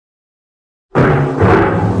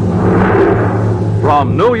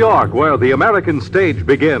From New York, where the American stage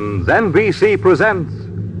begins, NBC presents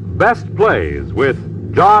Best Plays with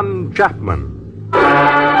John Chapman.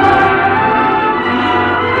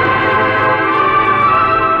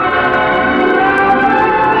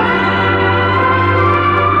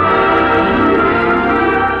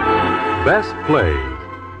 Best Plays,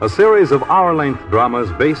 a series of hour-length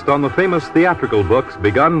dramas based on the famous theatrical books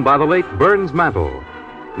begun by the late Burns Mantle.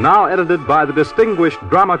 Now edited by the distinguished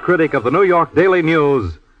drama critic of the New York Daily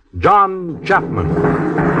News, John Chapman.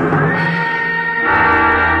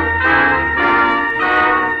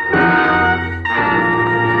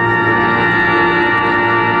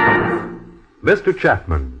 Mr.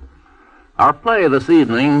 Chapman. Our play this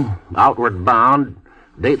evening, Outward Bound,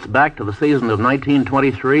 dates back to the season of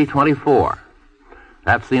 1923-24.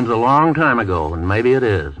 That seems a long time ago, and maybe it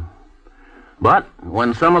is. But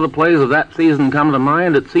when some of the plays of that season come to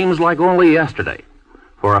mind, it seems like only yesterday.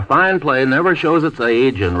 For a fine play never shows its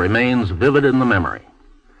age and remains vivid in the memory.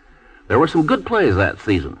 There were some good plays that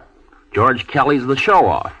season. George Kelly's The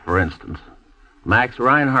Show-Off, for instance. Max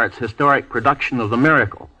Reinhardt's historic production of The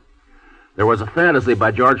Miracle. There was a fantasy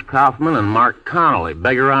by George Kaufman and Mark Connolly,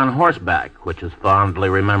 Beggar on Horseback, which is fondly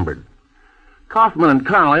remembered. Kaufman and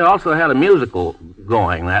Connolly also had a musical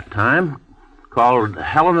going that time called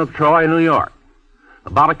Helen of Troy, New York,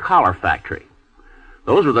 about a collar factory.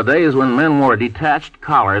 Those were the days when men wore detached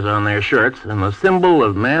collars on their shirts, and the symbol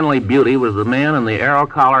of manly beauty was the man in the arrow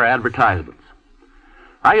collar advertisements.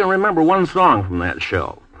 I can remember one song from that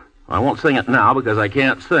show. I won't sing it now because I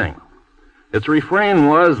can't sing. Its refrain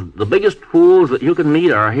was, "The biggest fools that you can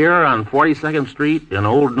meet are here on 42nd Street in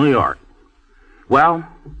old New York." Well,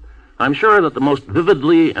 I'm sure that the most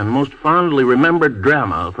vividly and most fondly remembered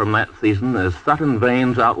drama from that season is Sutton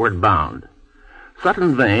Vane's Outward Bound.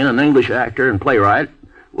 Sutton Vane, an English actor and playwright,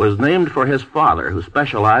 was named for his father, who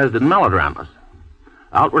specialized in melodramas.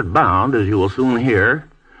 Outward Bound, as you will soon hear,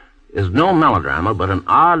 is no melodrama, but an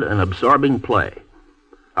odd and absorbing play.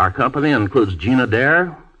 Our company includes Gina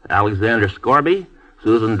Dare, Alexander Scorby,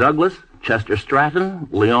 Susan Douglas, Chester Stratton,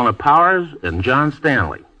 Leona Powers, and John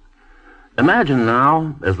Stanley. Imagine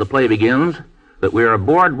now, as the play begins, that we are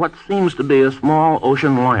aboard what seems to be a small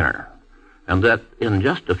ocean liner, and that in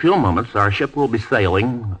just a few moments our ship will be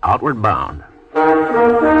sailing outward bound.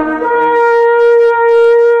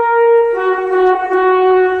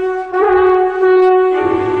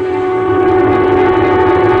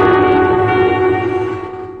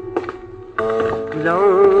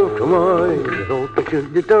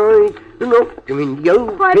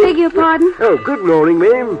 I beg your pardon? Oh, good morning,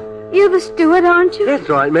 ma'am. You're the steward, aren't you? That's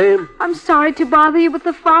right, ma'am. I'm sorry to bother you, but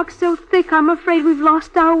the fog's so thick I'm afraid we've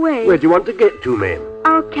lost our way. Where do you want to get to, ma'am?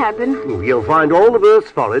 Our cabin. Oh, you'll find all the berths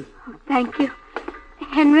followed. Oh, thank you.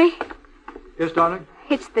 Henry? Yes, darling?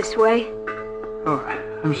 It's this way. Oh,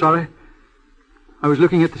 I'm sorry. I was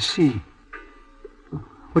looking at the sea.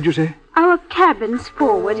 What'd you say? Our cabin's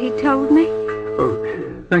forward, he told me. Oh,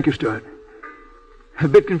 thank you, steward. A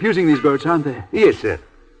bit confusing, these boats, aren't they? Yes, sir.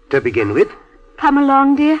 To begin with. Come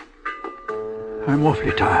along, dear. I'm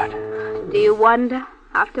awfully tired. Do you wonder,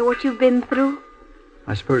 after what you've been through?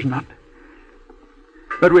 I suppose not.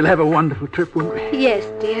 But we'll have a wonderful trip, won't we? Yes,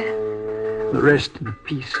 dear. The rest and the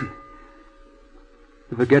peace and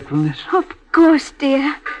the forgetfulness. Of course,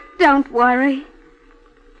 dear. Don't worry.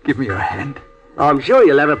 Give me your hand. I'm sure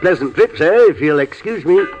you'll have a pleasant trip, sir, if you'll excuse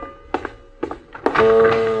me.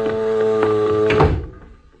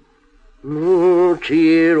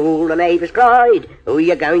 Cheer, all the neighbours cried. Who are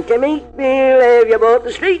you going to meet? We'll have you aboard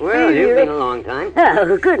the street. Well, you've been a long time.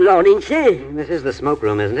 Oh, good morning, sir. This is the smoke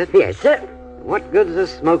room, isn't it? Yes, sir. What good's a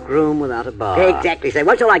smoke room without a bar? Exactly, sir.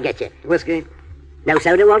 What shall I get you? Whiskey? No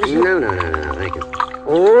soda, Watterson? No, thank you.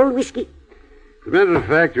 All whiskey. As a matter of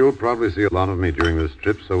fact, you'll probably see a lot of me during this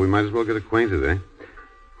trip, so we might as well get acquainted, eh?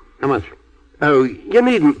 How much? Oh, you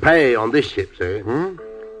needn't pay on this ship, sir.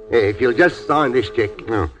 If you'll just sign this check.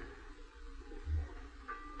 No.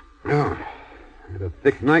 Oh, I had a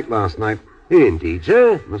thick night last night. Indeed,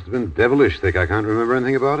 sir. Must have been devilish thick. I can't remember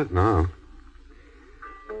anything about it. No.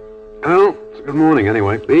 Well, it's good morning,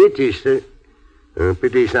 anyway. It is, sir.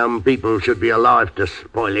 Pity some people should be alive to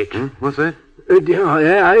spoil it. What's that?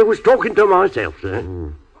 I was talking to myself, sir.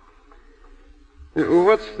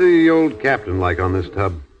 What's the old captain like on this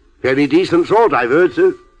tub? Very decent sort, I've heard,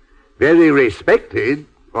 sir. Very respected,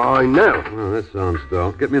 I know. Oh, that sounds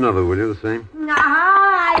dull. Get me another, will you, the same?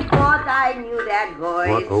 I thought I knew that voice.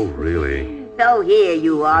 What? Oh, really? So here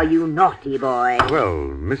you are, you naughty boy. Well,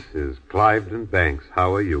 Mrs. Cliveden Banks,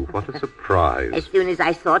 how are you? What a surprise. As soon as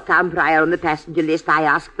I saw Tom Pryor on the passenger list, I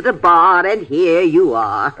asked for the bar, and here you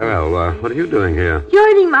are. Well, what are you doing here?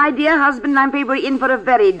 Joining my dear husband, I'm afraid we're in for a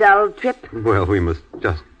very dull trip. Well, we must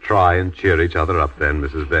just try and cheer each other up then,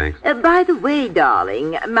 Mrs. Banks. By the way,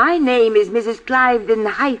 darling, my name is Mrs.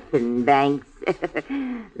 Cliveden Banks.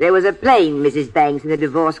 There was a plain Mrs. Banks in the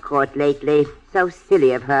divorce court lately. So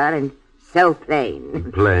silly of her and so plain.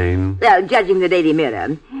 Plain? Well, judging the Daily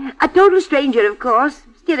Mirror. A total stranger, of course.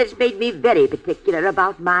 Still, it's made me very particular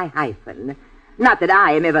about my hyphen. Not that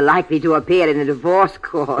I am ever likely to appear in a divorce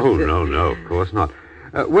court. Oh, no, of course not.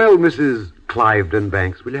 Well, Mrs. Cliveden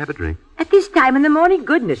Banks, will you have a drink? At this time in the morning?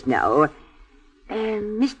 Goodness, no.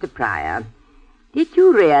 Mr. Pryor, did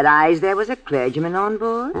you realize there was a clergyman on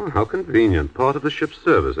board? Oh, how convenient. Part of the ship's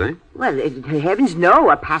service, eh? Well, heavens no,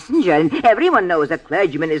 a passenger. And everyone knows a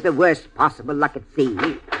clergyman is the worst possible luck at sea.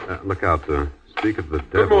 Look out, speak of the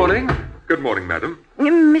devil. Good morning. Good morning, madam.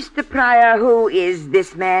 Mr. Pryor, who is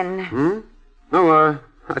this man? Oh,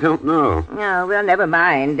 I don't know. Oh, well, never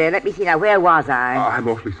mind. Let me see now. Where was I? I'm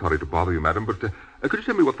awfully sorry to bother you, madam, but could you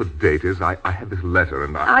tell me what the date is? I had this letter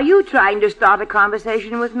and Are you trying to start a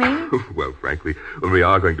conversation with me? Well, frankly, when we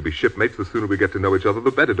are going to be shipmates, the sooner we get to know each other,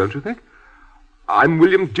 the better, don't you think? I'm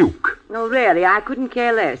William Duke. No, really, I couldn't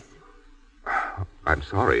care less. I'm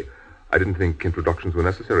sorry. I didn't think introductions were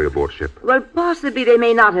necessary aboard ship. Well, possibly they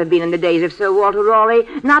may not have been in the days of Sir Walter Raleigh.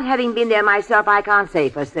 Not having been there myself, I can't say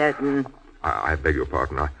for certain. I beg your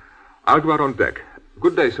pardon. I'll go out on deck.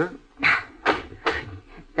 Good day, sir.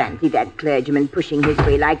 Fancy that clergyman pushing his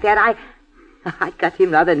way like that. I cut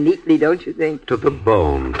him rather neatly, don't you think? To the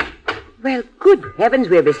bone. Well, good heavens,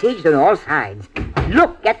 we're besieged on all sides.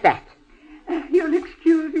 Look at that. You'll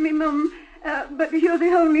excuse me, Mum, but you're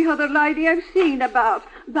the only other lady I've seen about,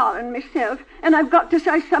 barring myself, and I've got to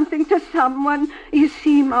say something to someone. You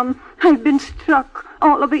see, Mum, I've been struck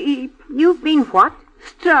all of a heap. You've been what?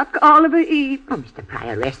 Struck all of a heap. Oh, Mr.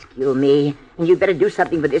 Pryor, rescue me. And you'd better do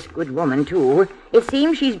something for this good woman, too. It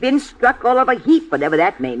seems she's been struck all of a heap, whatever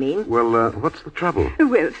that may mean. Well, what's the trouble?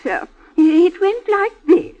 Well, sir, it went like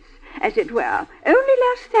this. As it were, only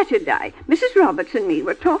last Saturday, Mrs. Roberts and me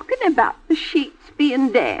were talking about the sheets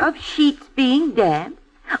being damp. Of sheets being damp?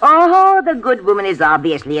 Oh, the good woman is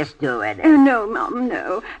obviously a steward. No, Mum,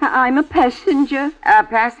 no. I'm a passenger. A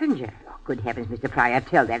passenger? Good heavens, Mr. Pryor,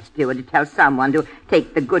 tell that steward to tell someone to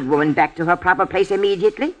take the good woman back to her proper place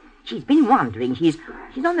immediately. She's been wandering. She's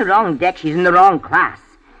on the wrong deck. She's in the wrong class.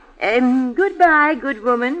 Goodbye, good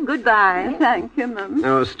woman. Goodbye. Thank you, Mum.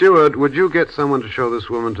 Now, steward, would you get someone to show this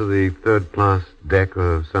woman to the third-class deck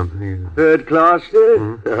or something? Third class,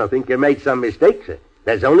 sir? I think you made some mistake, sir.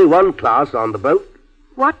 There's only one class on the boat.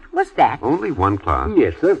 What was that? Only one class?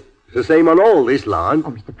 Yes, sir. It's the same on all this line.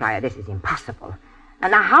 Oh, Mr. Pryor, this is impossible.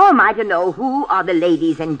 And now, how am I to know who are the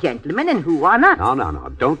ladies and gentlemen and who are not? No.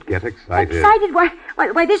 Don't get excited. Excited?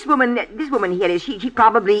 Why, this woman here, is she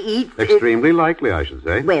probably eats... Extremely likely, I should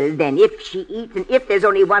say. Well, then, if she eats and if there's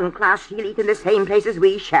only one class, she'll eat in the same place as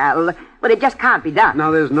we shall. Well, it just can't be done. Now,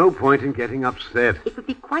 there's no point in getting upset. It would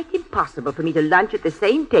be quite impossible for me to lunch at the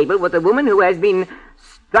same table with a woman who has been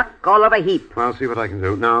struck all of a heap. I'll see what I can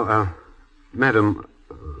do. Now, madam,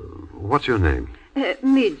 what's your name?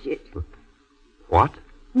 Midget. What?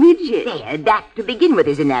 Midget. There, that to begin with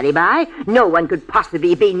is an alibi. No one could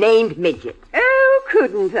possibly be named Midget. Oh,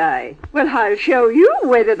 couldn't I? Well, I'll show you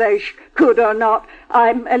whether they could or not.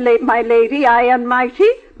 I'm my lady, I am mighty.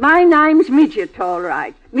 My name's Midget, all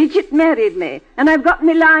right. Midget married me, and I've got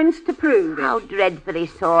me lines to prove it. How dreadfully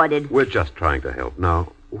sordid. We're just trying to help.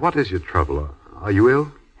 Now, what is your trouble? Are you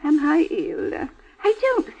ill? Am I ill? I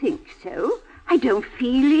don't think so. I don't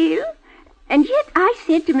feel ill. And yet I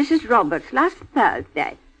said to Mrs. Roberts last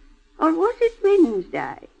Thursday, or was it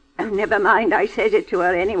Wednesday? Oh, never mind, I says it to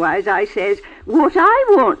her anyways. I says, what I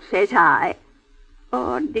want, says I.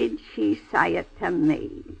 Or did she say it to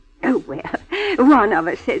me? Oh, well, one of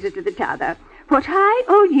us says it to the t'other. What I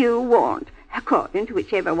or you want, according to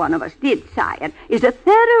whichever one of us did say it, is a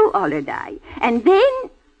thorough holiday. And then...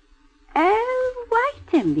 Oh,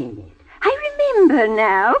 wait a minute. I remember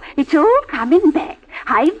now. It's all coming back.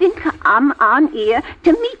 I've been come on here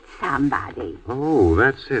to meet somebody. Oh,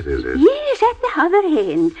 that's it, is it? Yes, at the other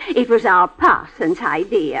end. It was our parson's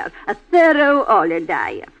idea. A thorough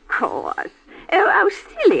holiday, of course. Oh, how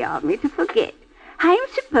silly of me to forget. I'm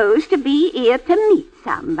supposed to be here to meet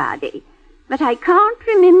somebody, but I can't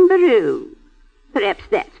remember who. Perhaps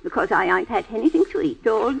that's because I ain't had anything to eat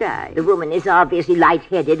all day. The woman is obviously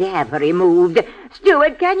lightheaded. Have her removed.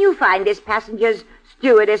 Steward, can you find this passenger's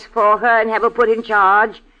stewardess for her and have her put in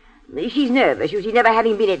charge? She's nervous, she's never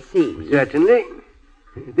having been at sea. Certainly.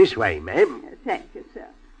 This way, ma'am. Thank you, sir.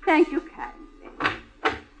 Thank you kindly.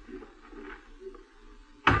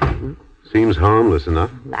 Seems harmless enough.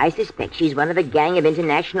 I suspect she's one of a gang of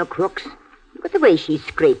international crooks. Look at the way she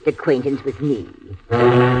scraped acquaintance with me.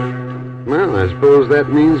 Well, I suppose that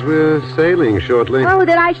means we're sailing shortly. Oh,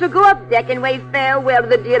 then I shall go up deck and wave farewell to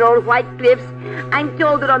the dear old white cliffs. I'm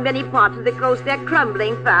told that on many parts of the coast they're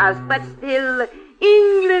crumbling fast, but still,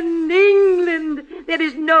 England, England, there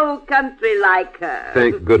is no country like her.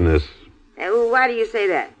 Thank goodness. Why do you say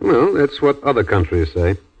that? Well, that's what other countries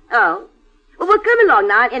say. Oh. Well, come along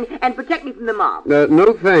now and protect me from the mob.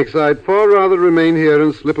 No, thanks. I'd far rather remain here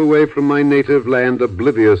and slip away from my native land,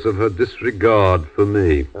 oblivious of her disregard for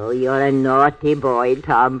me. Oh, you're a naughty boy,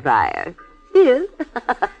 Tom Pryor. Still,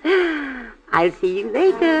 I'll see you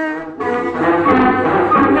later.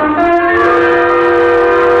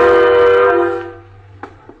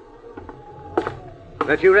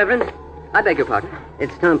 That you, Reverend? I beg your pardon.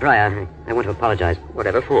 It's Tom Pryor. I want to apologize.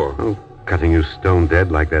 Whatever for? Oh, cutting you stone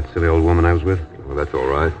dead like that silly old woman I was with. Well, that's all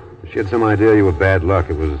right. She had some idea you were bad luck.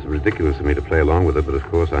 It was ridiculous of me to play along with her, but of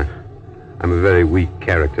course I'm a very weak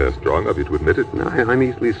character. Strong of you to admit it. No, I'm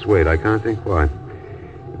easily swayed. I can't think why.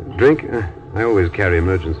 Drink? I always carry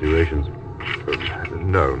emergency rations.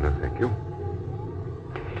 No, thank you.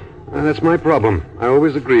 That's my problem. I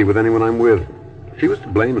always agree with anyone I'm with. She was to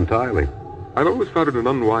blame entirely. I've always found it an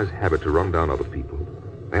unwise habit to run down other people.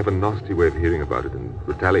 They have a nasty way of hearing about it and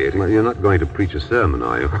retaliating. Well, you're not going to preach a sermon,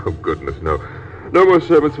 are you? Oh, goodness, no. No more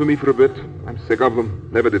sermons for me for a bit. I'm sick of them.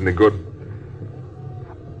 Never did any good.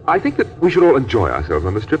 I think that we should all enjoy ourselves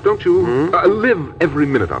on this trip, don't you? Live every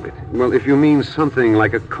minute of it. Well, if you mean something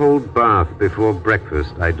like a cold bath before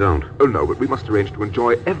breakfast, I don't. Oh, no, but we must arrange to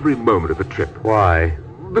enjoy every moment of the trip. Why?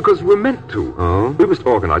 Because we're meant to. Oh? We must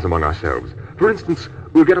organize among ourselves. For instance,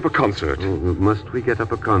 we'll get up a concert. Must we get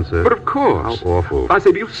up a concert? But of course. How awful. I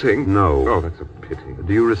say, do you sing? No. Oh, that's a pity.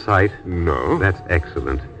 Do you recite? No. That's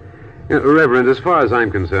excellent. Reverend, as far as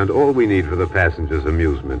I'm concerned, all we need for the passengers'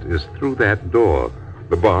 amusement is through that door.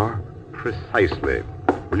 The bar? Precisely.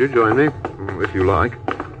 Will you join me? If you like.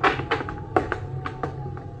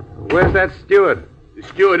 Where's that steward? The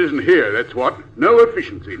steward isn't here, that's what. No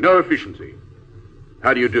efficiency, no efficiency.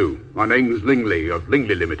 How do you do? My name's Lingley of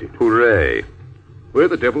Lingley Limited. Hooray. Where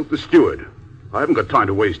the devil's the steward? I haven't got time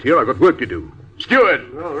to waste here. I've got work to do. Steward!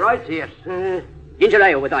 All right, yes. Ginger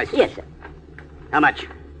ale with ice. Yes, sir. How much?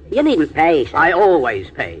 You needn't pay, sir. I always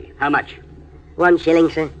pay. How much? 1 shilling,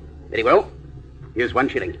 sir. Very well. Here's 1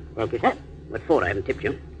 shilling. Thank you, sir. What for? I haven't tipped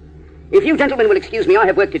you. If you gentlemen will excuse me, I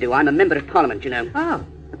have work to do. I'm a member of Parliament, you know. Oh.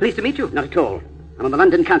 Pleased to meet you. Not at all. I'm on the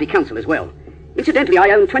London County Council as well. Incidentally,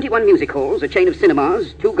 I own 21 music halls, a chain of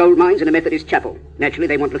cinemas, 2 gold mines, and a Methodist chapel. Naturally,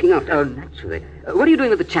 they want looking after. Oh, naturally. What are you doing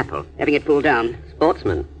with the chapel? Having it pulled down.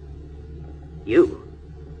 Sportsman. You?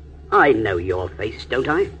 I know your face, don't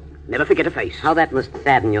I? Never forget a face. How that must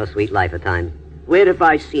sadden your sweet life at times. Where have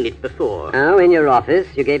I seen it before? Oh, in your office.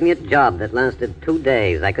 You gave me a job that lasted 2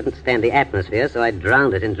 days. I couldn't stand the atmosphere, so I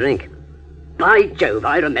drowned it in drink. By Jove,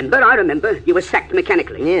 I remember. You were sacked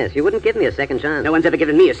mechanically. Yes, you wouldn't give me a second chance. No one's ever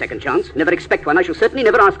given me a second chance. Never expect one. I shall certainly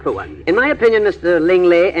never ask for one. In my opinion, Mr.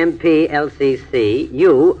 Lingley, MP, LCC,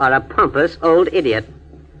 you are a pompous old idiot.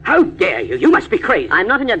 How dare you? You must be crazy. I'm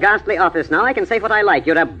not in your ghastly office now. I can say what I like.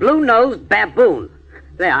 You're a blue-nosed baboon.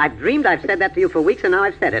 There, I've dreamed I've said that to you for weeks, and now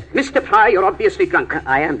I've said it. Mr. Pryor, you're obviously drunk.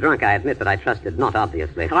 I am drunk, I admit, but I trusted not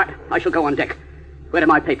obviously. All right, I shall go on deck. Where are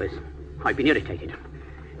my papers? I've been irritated.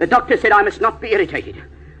 The doctor said I must not be irritated.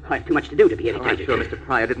 I have too much to do to be irritated. I'm sure Mr.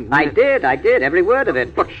 Pryor didn't mean I did, every word of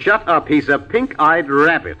it. Look, shut up. He's a pink-eyed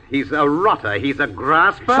rabbit. He's a rotter. He's a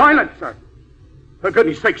grasper. Silence, sir! For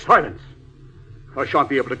goodness sake, silence! I shan't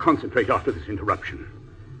be able to concentrate after this interruption.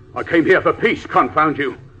 I came here for peace, confound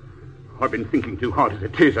you. I've been thinking too hard as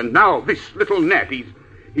it is, and now this little net,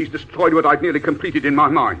 he's destroyed what I'd nearly completed in my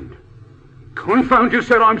mind. Confound you,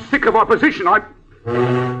 sir, I'm sick of opposition. Oh,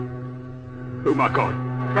 my God.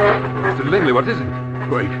 Mr. Lingley, what is it?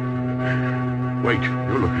 Wait,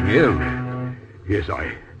 you're looking ill. Yes,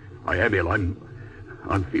 I am ill.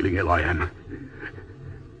 I'm feeling ill, I am.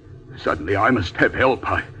 Suddenly, I must have help.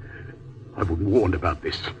 I wouldn't warned about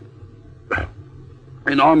this.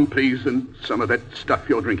 An arm, please, and some of that stuff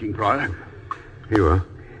you're drinking, Pryor. Here you are.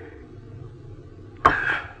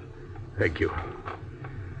 Thank you.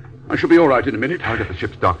 I shall be all right in a minute. I'll get the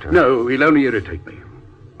ship's doctor. No, he'll only irritate me.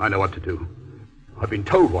 I know what to do. I've been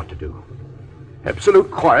told what to do. Absolute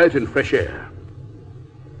quiet and fresh air.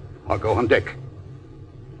 I'll go on deck.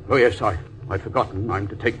 Oh, yes, I've forgotten. I'm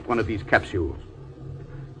to take one of these capsules.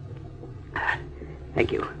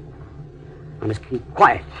 Thank you. I must keep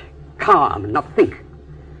quiet. calm and not think.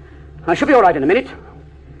 I should be all right in a minute.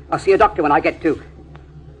 I'll see a doctor when I get to...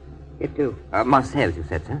 Marseilles, you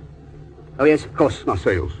said, sir? Oh, yes, of course,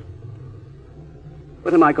 Marseilles.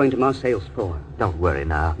 What am I going to Marseilles for? Don't worry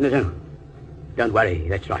now. No. Don't worry,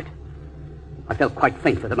 that's right. I felt quite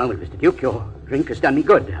faint for the moment, Mr. Duke. Your drink has done me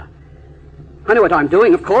good. I know what I'm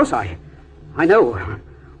doing, of course. I know.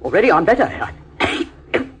 Already I'm better.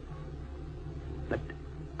 But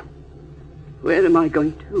where am I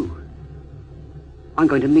going to? I'm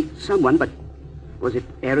going to meet someone, but was it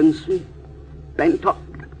Aronson? Blantock?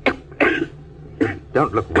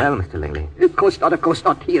 Don't look well, Mr. Lingley. Of course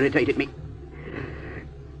not. He irritated me.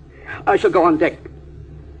 I shall go on deck.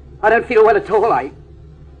 I don't feel well at all. I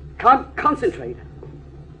can't concentrate.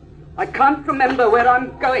 I can't remember where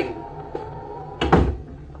I'm going.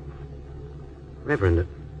 Reverend,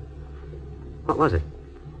 what was it?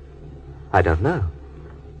 I don't know.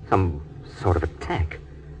 Some sort of attack.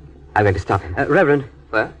 I'm going to stop him. Reverend.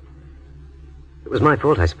 What? It was my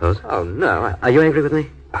fault, I suppose. Oh, no. Are you angry with me?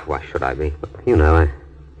 Why should I be? You know,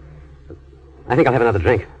 I think I'll have another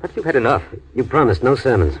drink. But you've had enough. You promised no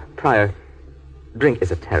sermons. Prior, drink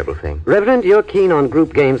is a terrible thing. Reverend, you're keen on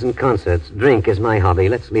group games and concerts. Drink is my hobby.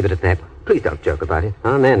 Let's leave it at that. Please don't joke about it.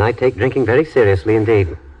 Amen. I take drinking very seriously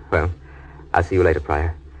indeed. Well, I'll see you later,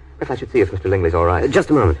 Prior. Perhaps I should see if Mr. Lingley's all right.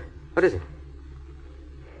 Just a moment. What is it?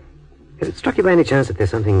 Has it struck you by any chance that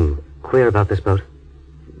there's something queer about this boat?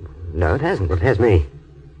 No, it hasn't. Well, it has me.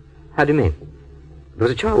 How do you mean? There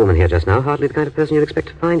was a charwoman here just now, hardly the kind of person you'd expect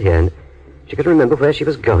to find here, and she couldn't remember where she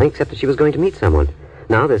was going, except that she was going to meet someone.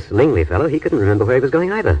 Now, this Lingley fellow, he couldn't remember where he was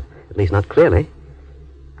going either, at least not clearly.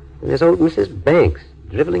 And there's old Mrs. Banks,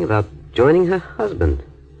 driveling about joining her husband.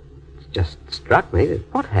 It's just struck me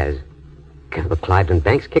that... What has? Well, Cliveden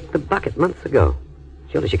Banks kicked the bucket months ago.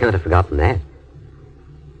 Surely she can't have forgotten that.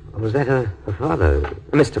 Or was that her father?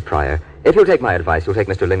 Mr. Prior, if you'll take my advice, you'll take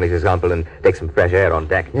Mr. Lingley's example and take some fresh air on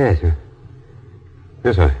deck. Yes.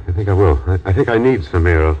 Yes, I think I will. I think I need some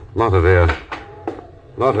air. A lot of air.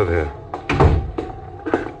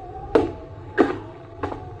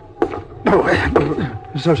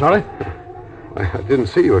 Oh, so sorry. I didn't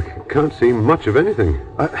see you. I can't see much of anything.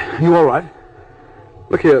 You all right?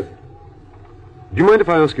 Look here. Do you mind if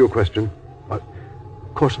I ask you a question? Of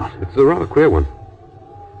course not. It's a rather queer one.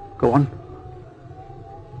 Go on.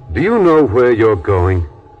 Do you know where you're going?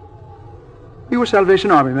 You a Salvation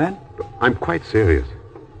Army man? I'm quite serious.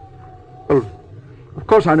 Well, of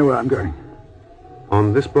course I know where I'm going.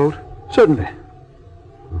 On this boat? Certainly.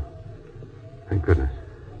 Oh, thank goodness.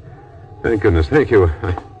 Thank goodness. Thank you.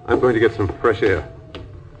 I'm going to get some fresh air.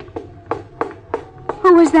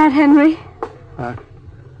 Who was that, Henry? I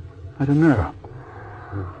don't know.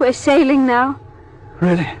 We're sailing now.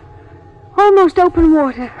 Really? Almost open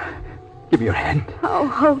water. Give me your hand. Oh,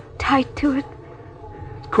 hold tight to it.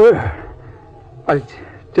 It's queer. It's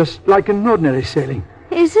just like an ordinary sailing.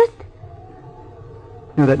 Is it?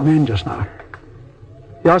 You know that man just now?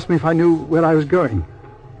 He asked me if I knew where I was going.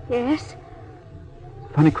 Yes.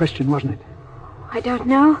 Funny question, wasn't it? I don't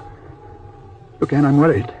know. Look, Anne, I'm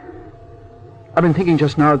worried. I've been thinking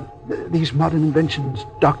just now, these modern inventions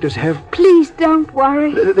doctors have... Please don't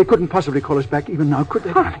worry. They couldn't possibly call us back even now, could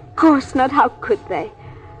they, darling? Of course not. How could they?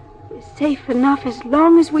 We're safe enough as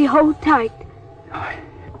long as we hold tight. Oh,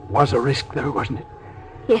 it was a risk, though, wasn't it?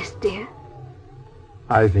 Yes, dear.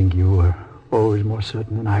 I think you were always more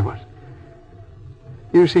certain than I was.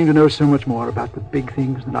 You seem to know so much more about the big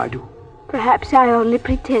things than I do. Perhaps I only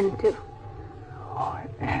pretend to. Oh,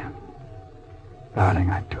 Anne. Darling,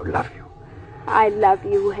 I do love you. I love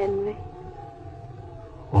you, Henry.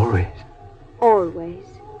 Always. Always.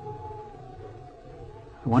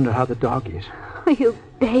 I wonder how the dog is. Oh, you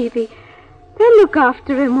baby. They'll look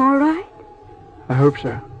after him, all right? I hope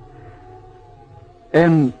so.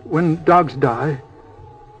 And when dogs die,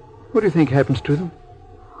 what do you think happens to them?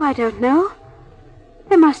 I don't know.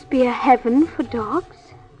 There must be a heaven for dogs.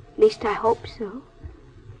 At least I hope so.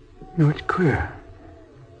 You know, it's queer.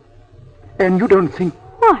 And you don't think...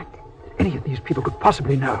 What? Any of these people could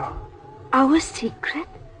possibly know. Our secret?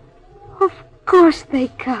 Of course they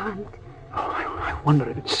can't. Oh, I wonder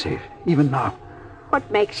if it's safe, even now. What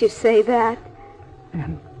makes you say that?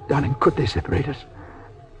 And, darling, could they separate us?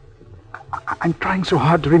 I'm trying so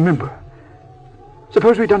hard to remember.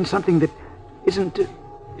 Suppose we'd done something that isn't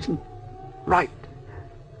right.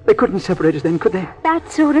 They couldn't separate us then, could they?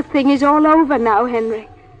 That sort of thing is all over now, Henry.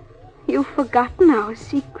 You've forgotten our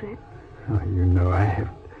secret. Oh, you know I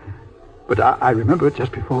haven't. But I remember it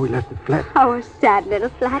just before we left the flat. Our sad little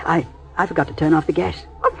flat. I forgot to turn off the gas.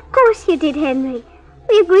 Of course you did, Henry.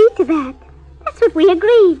 We agreed to that. That's what we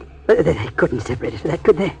agreed. They couldn't separate us for that,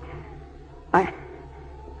 could they? I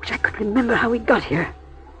wish I could remember how we got here.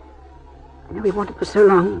 I know we wanted for so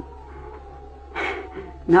long.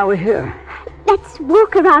 Now we're here. Let's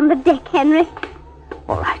walk around the deck, Henry.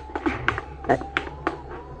 All right.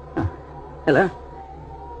 Hello?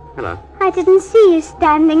 Hello. I didn't see you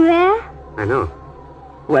standing there. I know.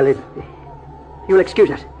 Well, if you'll excuse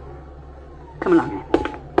us. Come along.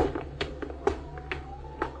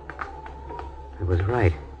 I was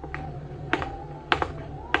right.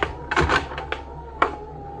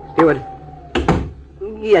 Steward.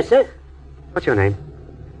 Yes, sir. What's your name?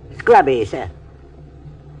 Scrubby, sir.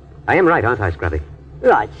 I am right, aren't I, Scrubby?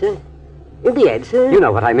 Right, sir. In the end, sir. You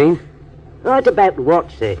know what I mean. Right about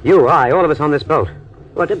what, sir? You, I, all of us on this boat.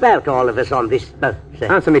 What about all of us on this boat, sir?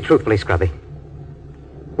 Answer me truthfully, Scrubby.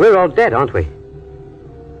 We're all dead, aren't we?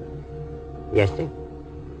 Yes, sir.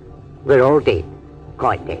 We're all dead.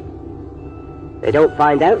 Quite dead. They don't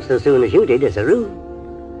find out so soon as you did, as a rule.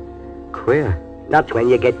 Queer. Not when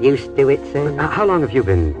you get used to it, sir. How long have you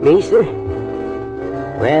been? Me, sir?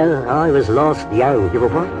 Well, I was lost young. You were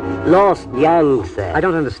what? Lost young, sir. I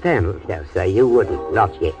don't understand. No, sir, you wouldn't.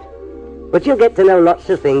 Not yet. But you'll get to know lots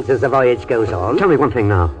of things as the voyage goes on. Tell me one thing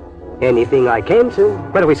now. Anything I can, sir.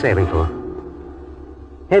 Where are we sailing for?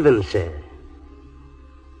 Heaven, sir.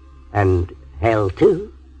 And hell,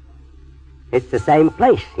 too. It's the same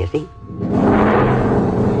place, you see.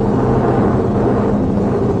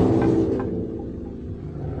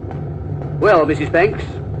 Well, Mrs. Banks,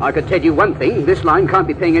 I could tell you one thing. This line can't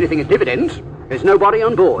be paying anything in dividends. There's nobody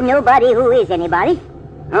on board. Nobody? Who is anybody?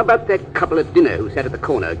 How about that couple at dinner who sat at the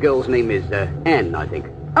corner? Girl's name is Anne, I think.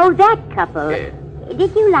 Oh, that couple? Yeah.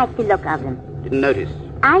 Did you like the look of them? Didn't notice.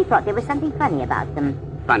 I thought there was something funny about them.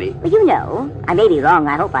 Funny? Well, you know, I may be wrong,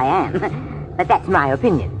 I hope I am. But that's my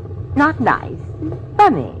opinion. Not nice.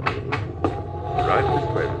 Funny. Right this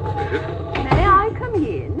way, Mrs. Bridget. May I come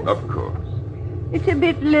in? Of course. It's a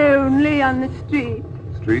bit lonely on the street.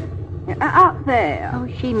 Street? Out there. Oh,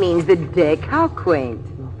 she means the deck. How quaint.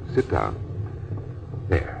 Sit down.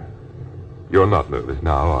 There. You're not nervous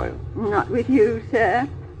now, are you? Not with you, sir.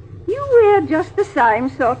 You wear just the same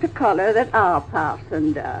sort of collar that our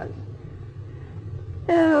parson does.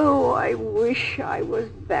 Oh, I wish I was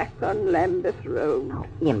back on Lambeth Road. Oh,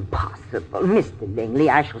 impossible. Mr. Lingley,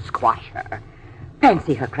 I shall squash her.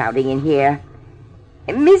 Fancy her crowding in here.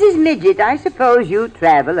 Mrs. Midget, I suppose you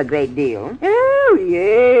travel a great deal. Oh,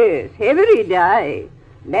 yes, every day.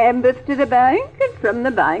 Lambeth to the bank, and from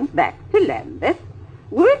the bank back to Lambeth.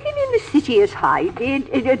 Working in the city as I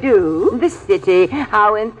did do. The city,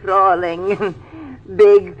 how enthralling.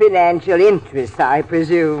 Big financial interests, I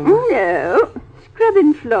presume. No,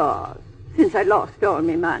 scrubbing floors, since I lost all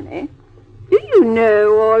my money. Do you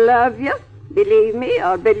know, all of you, believe me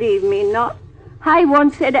or believe me not, I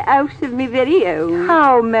once had a house of my very own.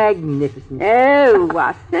 How magnificent. Oh,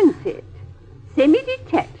 wasn't it?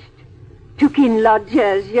 Semi-detached. Took in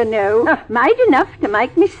lodgers, you know. Made enough to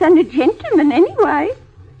make me son a gentleman anyway.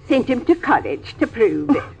 Sent him to college to prove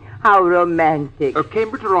it. How romantic.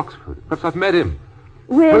 Cambridge or Oxford? Perhaps I've met him.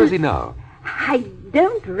 Well, where is he now? I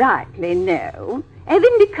don't rightly know.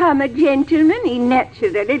 Having become a gentleman, he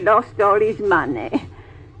naturally lost all his money.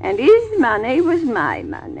 And his money was my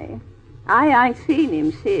money. I ain't seen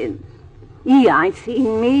him since. He ain't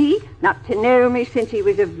seen me, not to know me since he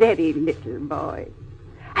was a very little boy.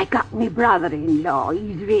 I got me brother-in-law,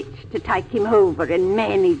 he's rich, to take him over and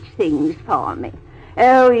manage things for me.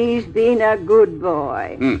 Oh, he's been a good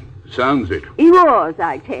boy. Sounds it. He was,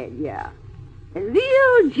 I tell you. A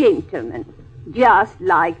real gentleman, just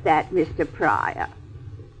like that Mr. Pryor.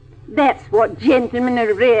 That's what gentlemen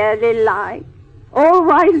are really like.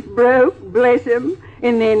 Always broke, bless 'em,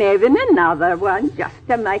 and then having another one just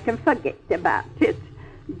to make 'em forget about it.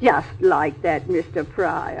 Just like that Mr.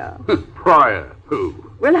 Pryor. Pryor? Who?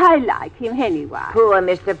 Well, I like him anyway. Poor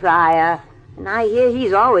Mr. Pryor. And I hear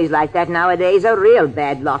he's always like that nowadays. A real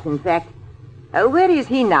bad lot, in fact. Where is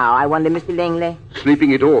he now, I wonder, Mr. Lingley?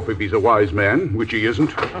 Sleeping it off if he's a wise man, which he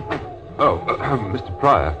isn't. Mr.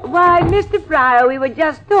 Pryor. Why, Mr. Pryor, we were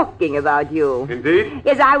just talking about you. Indeed?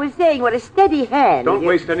 Yes, I was saying what a steady hand. Don't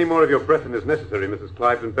waste any more of your breath than is necessary, Mrs.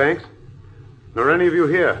 Clifton Banks. Nor any of you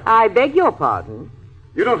here. I beg your pardon.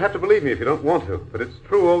 You don't have to believe me if you don't want to, but it's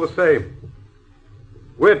true all the same.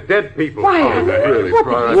 We're dead people. Why, really, what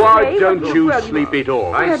Pryor? did you Why say? don't you sleep it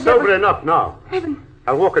off? I'm sober enough now.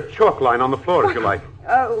 I'll walk a chalk line on the floor if you like.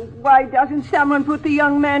 Oh, why doesn't someone put the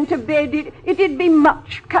young man to bed? It'd be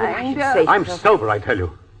much kinder. I'm sober, I tell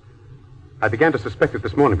you. I began to suspect it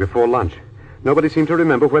this morning before lunch. Nobody seemed to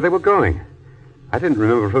remember where they were going. I didn't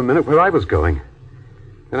remember for a minute where I was going.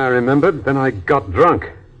 Then I remembered, then I got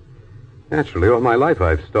drunk. Naturally, all my life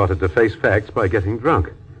I've started to face facts by getting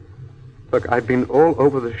drunk. Look, I've been all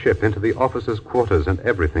over the ship, into the officers' quarters and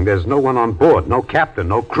everything. There's no one on board. No captain,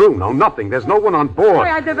 no crew, no nothing. There's no one on board.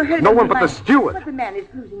 Why, I've never heard of no it. one but the steward. But the man is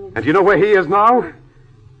losing his... And you know where he is now?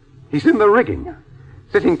 He's in the rigging.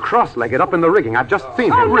 Sitting cross-legged up in the rigging. I've just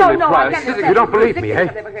seen him. Really, Price. You don't believe me, eh?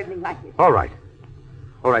 I've never heard anything like this. All right.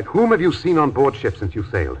 All right, whom have you seen on board ship since you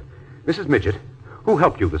sailed? Mrs. Midget, who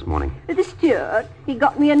helped you this morning? The steward. He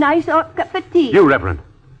got me a nice hot cup of tea. You, Reverend.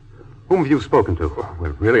 Whom have you spoken to?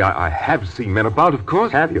 Well, really, I have seen men about, of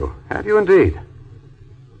course. Have you? Have you indeed?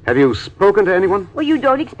 Have you spoken to anyone? Well, you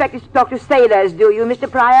don't expect us to talk to sailors, do you,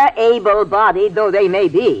 Mr. Pryor? Able-bodied though they may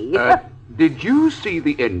be. Did you see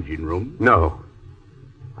the engine room? No.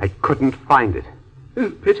 I couldn't find it.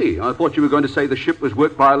 Pity. I thought you were going to say the ship was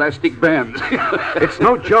worked by elastic bands. It's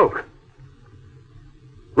no joke.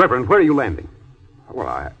 Reverend, where are you landing?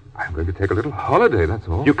 Well, I'm going to take a little holiday, that's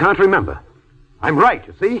all. You can't remember. I'm right,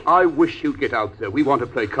 you see? I wish you'd get out there. We want to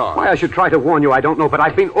play cards. Why I should try to warn you, I don't know, but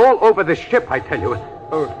I've been all over this ship, I tell you.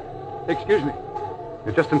 Oh, excuse me.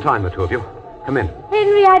 You're just in time, the two of you. Come in.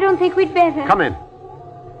 Henry, I don't think we'd better. Come in.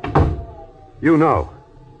 You know.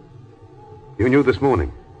 You knew this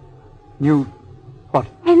morning. Knew what?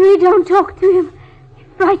 Henry, don't talk to him. He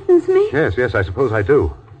frightens me. Yes, I suppose I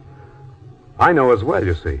do. I know as well,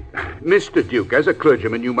 you see. Mr. Duke, as a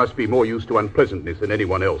clergyman, you must be more used to unpleasantness than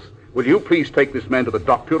anyone else. Will you please take this man to the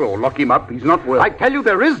doctor or lock him up? He's not well. I tell you,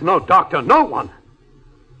 there is no doctor, no one.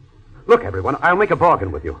 Look, everyone, I'll make a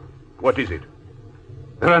bargain with you. What is it?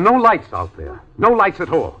 There are no lights out there. No lights at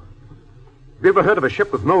all. Have you ever heard of a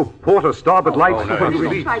ship with no port or starboard lights?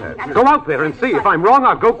 No, Go out there and see. If I'm wrong,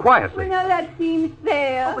 I'll go quietly. Well, now that seems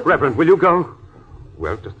fair. Reverend, will you go?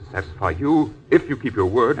 Well, just to satisfy you, if you keep your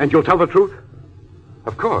word. And you'll tell the truth?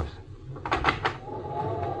 Of course.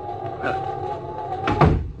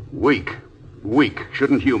 Weak.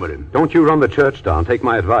 Shouldn't humor him. Don't you run the church down. Take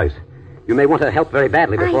my advice. You may want to help very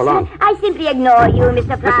badly before long. I simply ignore you,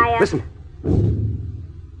 Mr. Pryor. Listen.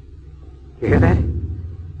 You hear that?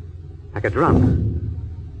 Like a drum.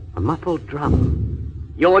 A muffled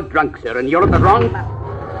drum. You're drunk, sir, and you're at the wrong...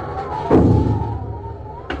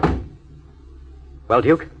 Well,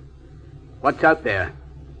 Duke? What's out there?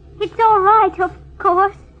 It's all right, of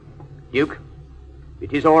course. Duke,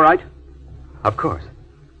 it is all right? Of course.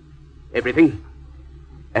 Everything?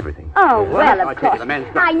 Everything. Oh, well, of course.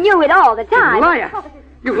 I knew it all the time. You liar!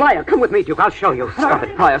 You liar! Come with me, Duke. I'll show you. Stop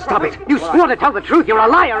it, Pryor. Stop it. You swore to tell the truth. You're a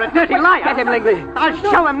liar, a dirty liar. Get him, Langley.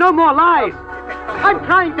 I'll show him no more lies. I'm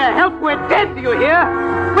trying to help. We're dead, do you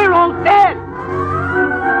hear? We're all dead.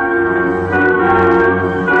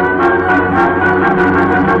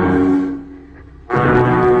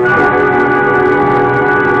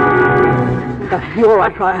 You all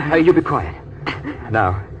right, Pryor? You be quiet.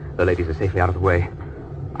 Now, the ladies are safely out of the way.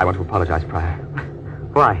 I want to apologize, Pryor.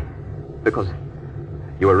 Why? Because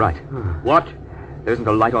you were right. What? There isn't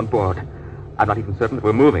a light on board. I'm not even certain that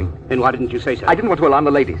we're moving. Then why didn't you say so? I didn't want to alarm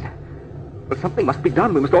the ladies. But something must be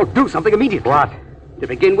done. We must all do something immediately. What? To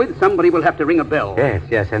begin with, somebody will have to ring a bell.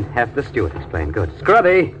 Yes, and have the steward explain. Good.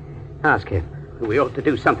 Scrubby, ask him. We ought to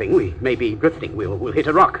do something. We may be drifting. We'll hit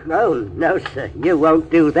a rock. No, sir. You won't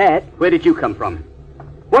do that. Where did you come from?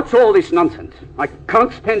 What's all this nonsense? I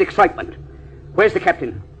can't stand excitement. Where's the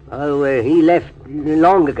captain? Oh, he left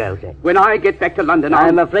long ago, sir. When I get back to London,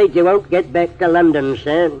 I'm afraid you won't get back to London,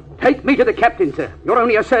 sir. Take me to the captain, sir. You're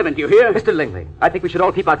only a servant, you hear? Mr. Langley, I think we should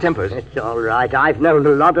all keep our tempers. It's all right. I've known a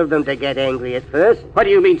lot of them to get angry at first. What do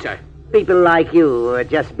you mean, sir? People like you who are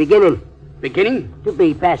just beginning. Beginning? To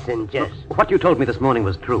be passengers. What you told me this morning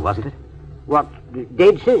was true, wasn't it? What?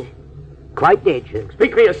 Dead, sir? Quite dead, sir.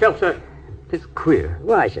 Speak for yourself, sir. It's queer.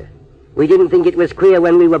 Why, sir? We didn't think it was queer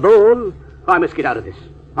when we were born. I must get out of this.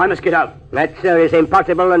 I must get out. That, sir, is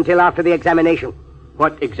impossible until after the examination.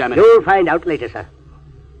 What examination? You'll find out later, sir.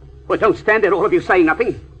 Well, don't stand there, all of you, saying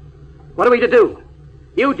nothing. What are we to do?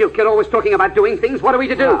 You, Duke, you're always talking about doing things. What are we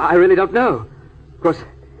to do? I really don't know. Of course,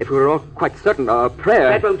 if we were all quite certain, our prayer...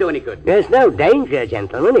 That won't do any good. There's no danger,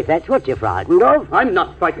 gentlemen, if that's what you're frightened of. I'm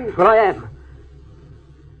not frightened. Well, I am.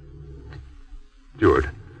 Steward,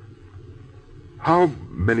 how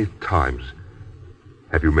many times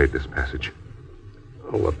have you made this passage?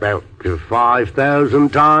 Oh, about 5,000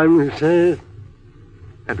 times, sir.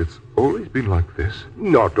 And it's always been like this?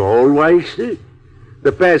 Not always, sir.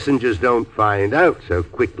 The passengers don't find out so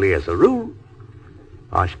quickly as a rule.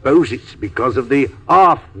 I suppose it's because of the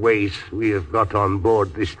halfways we have got on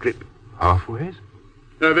board this trip. Halfways?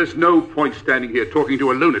 Now, there's no point standing here talking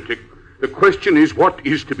to a lunatic. The question is, what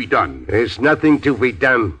is to be done? There's nothing to be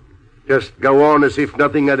done. Just go on as if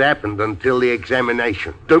nothing had happened until the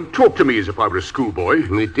examination. Don't talk to me as if I were a schoolboy.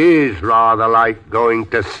 It is rather like going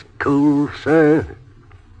to school, sir.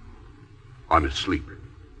 I'm asleep.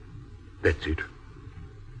 That's it.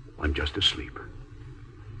 I'm just asleep.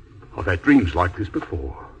 I've had dreams like this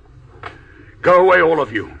before. Go away, all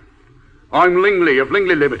of you. I'm Lingley of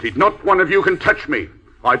Lingley Limited. Not one of you can touch me.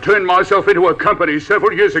 I turned myself into a company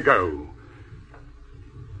several years ago.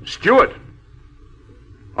 Steward,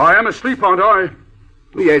 I am asleep, aren't I?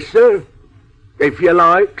 Yes, sir. If you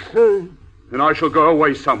like, sir. Then I shall go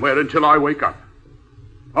away somewhere until I wake up.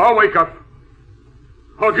 I'll wake up.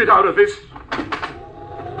 I'll get out of this.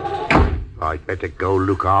 I'd better go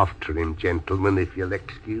look after him, gentlemen, if you'll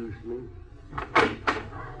excuse me.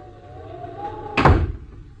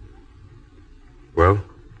 Well.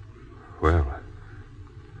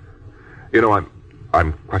 You know,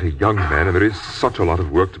 I'm quite a young man, and there is such a lot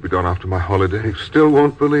of work to be done after my holiday. You still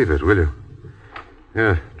won't believe it, will you?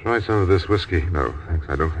 Yeah, try some of this whiskey. No, thanks.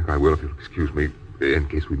 I don't think I will, if you'll excuse me, in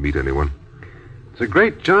case we meet anyone. It's a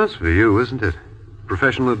great chance for you, isn't it?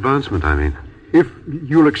 Professional advancement, I mean. If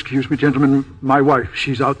you'll excuse me, gentlemen, my wife,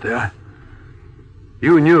 she's out there.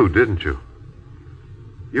 You knew, didn't you?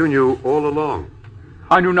 You knew all along.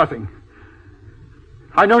 I knew nothing.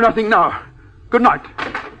 I know nothing now. Good night.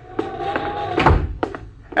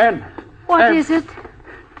 Anne. What is it?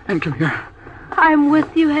 Anne, come here. I'm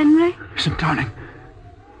with you, Henry. Listen, darling.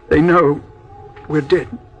 They know we're dead.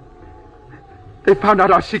 They found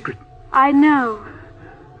out our secret. I know.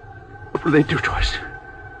 What will they do to us?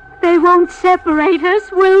 They won't separate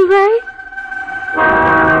us, will they?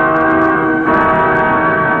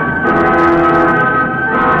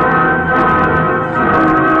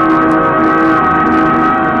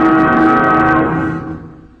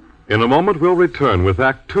 In a moment, we'll return with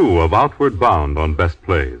Act Two of Outward Bound on Best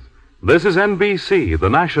Plays. This is NBC, the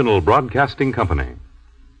national broadcasting company.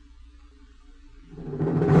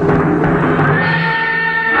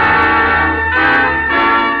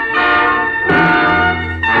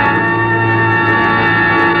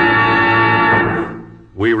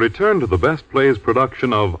 We return to the Best Plays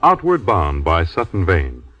production of Outward Bound by Sutton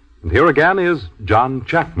Vane. And here again is John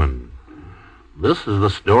Chapman. This is the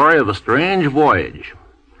story of a strange voyage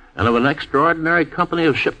and of an extraordinary company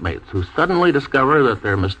of shipmates who suddenly discover that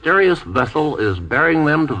their mysterious vessel is bearing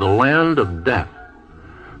them to the land of death,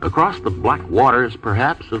 across the black waters,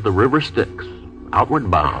 perhaps, of the river Styx,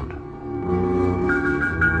 outward bound.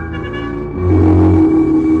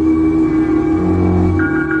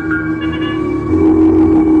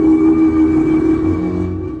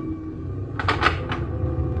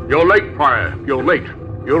 You're late, Pryor. You're late.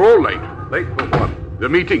 You're all late. Late for what? The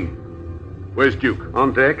meeting. Where's Duke?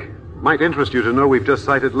 On deck. Might interest you to know we've just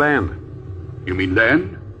sighted land. You mean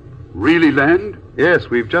land? Really land? Yes,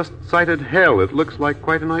 we've just sighted hell. It looks like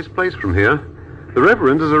quite a nice place from here. The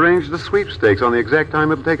Reverend has arranged a sweepstakes on the exact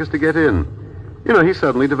time it'll take us to get in. You know, he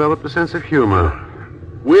suddenly developed a sense of humor.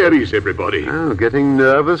 Where is everybody? Oh, getting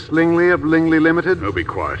nervous, Lingley of Lingley Limited? Oh, be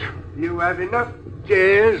quiet. You have enough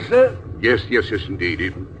chairs, sir? Yes,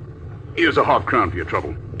 indeed. Here's a £5 for your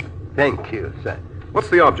trouble. Thank you, sir. What's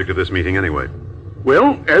the object of this meeting, anyway?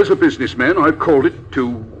 Well, as a businessman, I've called it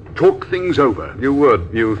to talk things over. You would.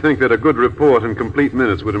 You think that a good report and complete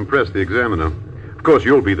minutes would impress the examiner. Of course,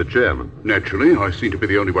 you'll be the chairman. Naturally, I seem to be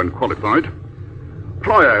the only one qualified.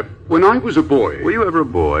 Pryor, when I was a boy... Were you ever a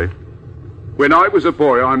boy? When I was a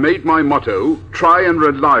boy, I made my motto, try and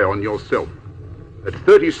rely on yourself. At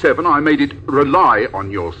 37, I made it rely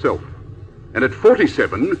on yourself. And at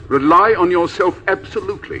 47, rely on yourself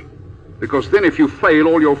absolutely. Because then if you fail,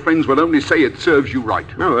 all your friends will only say it serves you right.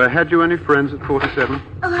 No, had you any friends at 47?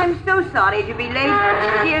 Oh, I'm so sorry to be late.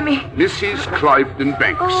 Dear me. Mrs. Cliveden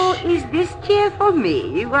Banks. Oh, is this chair for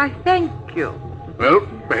me? Why, thank you. Well,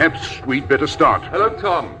 perhaps we'd better start. Hello,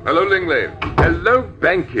 Tom. Hello, Lingley. Hello,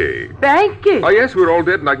 Banky. Banky? Oh, yes, we're all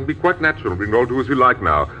dead, and I can be quite natural. We can all do as we like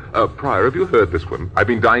now. Pryor, have you heard this one? I've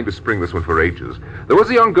been dying to spring this one for ages. There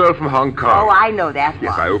was a young girl from Hong Kong. Oh, I know that one.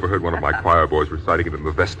 Yes, I overheard one of my choir boys reciting it in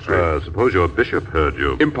the vestry. Suppose your bishop heard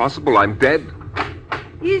you. Impossible, I'm dead.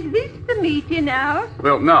 Is this the meeting house?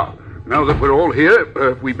 Well, now that we're all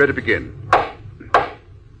here, we'd better begin.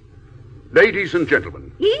 Ladies and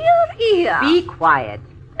gentlemen. Here. Be quiet.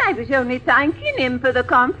 I was only thanking him for the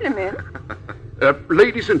compliment.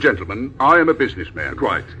 Ladies and gentlemen, I am a businessman.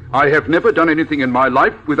 Quite. I have never done anything in my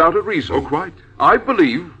life without a reason. Oh, quite. I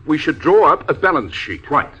believe we should draw up a balance sheet.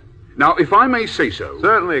 Quite. Now, if I may say so...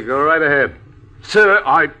 Certainly, go right ahead. Sir,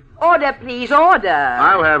 Order, please, order.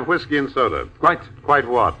 I'll have whiskey and soda. Quite. Quite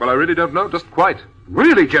what? Well, I really don't know, just quite.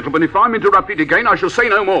 Really, gentlemen, if I'm interrupted again, I shall say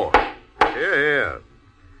no more. Here.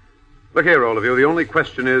 Look here, all of you. The only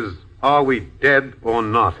question is, are we dead or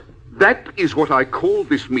not? That is what I called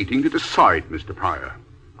this meeting to decide, Mr. Pryor.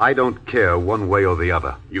 I don't care one way or the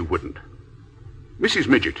other. You wouldn't. Mrs.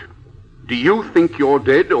 Midget, do you think you're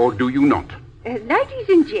dead or do you not? Ladies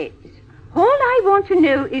and gents, all I want to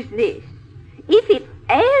know is this. If it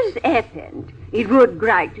has happened, it would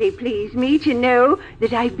greatly please me to know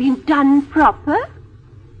that I've been done proper.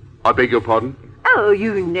 I beg your pardon? Oh,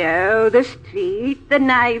 you know, the street, the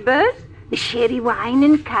neighbours, the sherry wine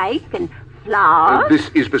and cake and flowers. This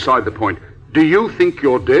is beside the point. Do you think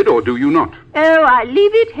you're dead or do you not? Oh, I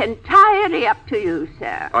leave it entirely up to you,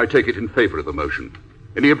 sir. I take it in favor of the motion.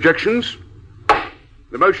 Any objections?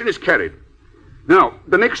 The motion is carried. Now,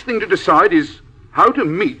 the next thing to decide is how to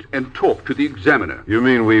meet and talk to the examiner. You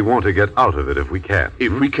mean we want to get out of it if we can?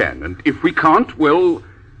 If we can. And if we can't, well,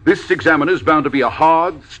 this examiner's bound to be a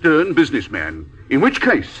hard, stern businessman. In which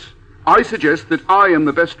case, I suggest that I am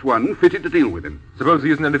the best one fitted to deal with him. Suppose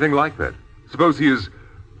he isn't anything like that. Suppose he is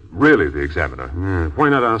really the examiner. Why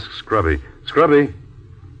not ask Scrubby? Scrubby?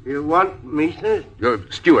 You want me, sir?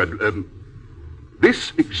 Steward,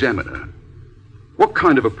 this examiner, what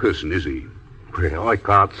kind of a person is he? Well, I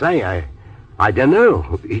can't say. I don't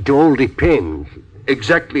know. It all depends.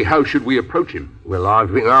 Exactly how should we approach him? Well,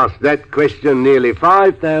 I've been asked that question nearly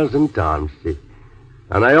 5,000 times, sir.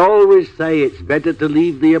 And I always say it's better to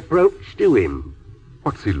leave the approach to him.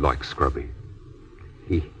 What's he like, Scrubby?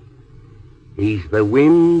 He's the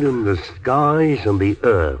wind and the skies and the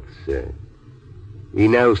earth, sir. He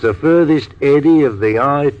knows the furthest eddy of the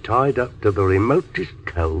eye tied up to the remotest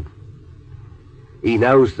cove. He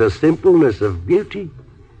knows the simpleness of beauty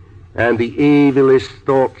and the evilest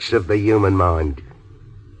thoughts of the human mind.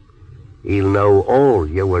 He'll know all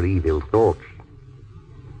your evil thoughts.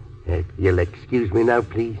 If you'll excuse me now,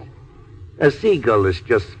 please. A seagull has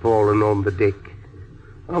just fallen on the deck.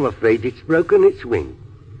 I'm afraid it's broken its wing.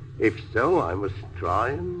 If so, I must try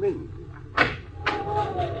and mend it.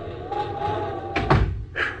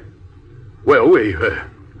 Well, we've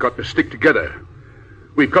got to stick together.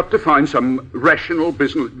 We've got to find some rational,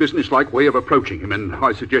 business-like way of approaching him, and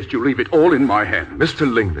I suggest you leave it all in my hands. Mr.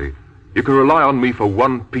 Lingley, you can rely on me for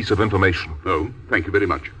one piece of information. Oh, thank you very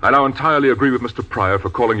much. I now entirely agree with Mr. Pryor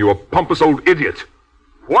for calling you a pompous old idiot.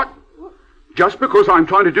 What? Just because I'm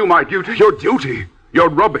trying to do my duty? Your duty? You're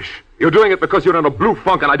rubbish. You're doing it because you're in a blue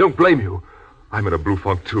funk, and I don't blame you. I'm in a blue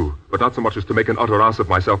funk, too, but not so much as to make an utter ass of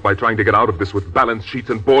myself by trying to get out of this with balance sheets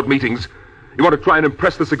and board meetings. You want to try and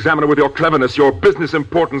impress this examiner with your cleverness, your business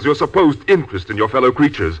importance, your supposed interest in your fellow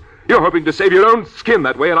creatures. You're hoping to save your own skin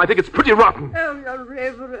that way, and I think it's pretty rotten. Oh, your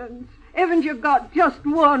reverence, haven't you got just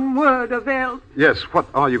one word of help? Yes, what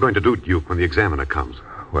are you going to do, Duke, when the examiner comes?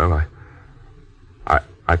 Well,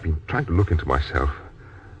 I've been trying to look into myself,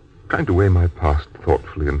 trying to weigh my past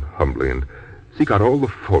thoughtfully and humbly and seek out all the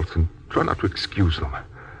faults and try not to excuse them.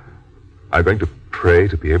 I'm going to pray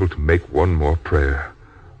to be able to make one more prayer.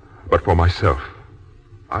 But for myself,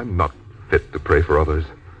 I'm not fit to pray for others.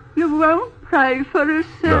 You won't pray for us,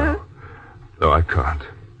 sir? No, I can't.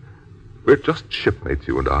 We're just shipmates,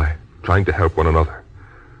 you and I, trying to help one another.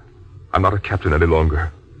 I'm not a captain any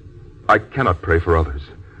longer. I cannot pray for others.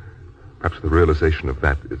 Perhaps the realization of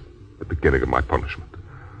that is the beginning of my punishment.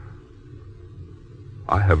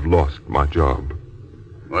 I have lost my job.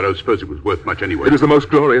 I don't suppose it was worth much anyway. It is the most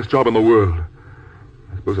glorious job in the world.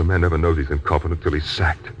 I suppose a man never knows he's incompetent till he's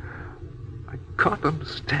sacked. I can't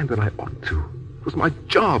understand that I ought to. It was my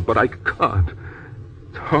job, but I can't.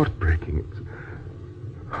 It's heartbreaking.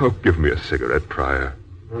 Oh, give me a cigarette, Pryor.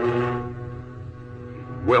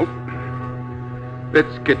 Well,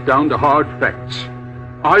 let's get down to hard facts.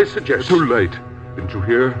 I suggest... Too late. Didn't you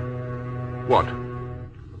hear? What?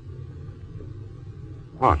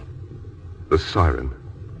 What? The siren.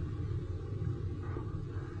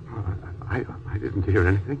 I didn't hear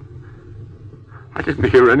anything. I didn't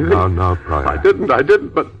hear anything. No, Pryor. I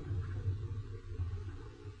didn't, but...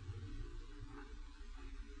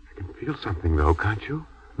 I can feel something, though, can't you?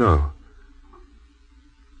 No.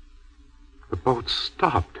 The boat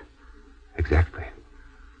stopped. Exactly.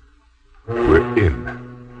 We're in.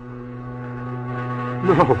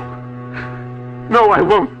 No, I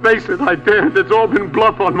won't face it. I daren't. It's all been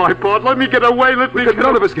bluff on my part. Let me get away.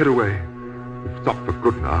 None of us get away. We've stopped for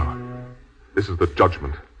good now. This is the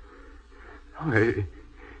judgment.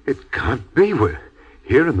 It can't be. We're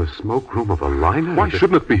here in the smoke room of a liner. Why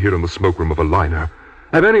shouldn't it be here in the smoke room of a liner?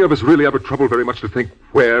 Have any of us really ever troubled very much to think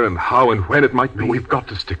where and how and when it might be? We've got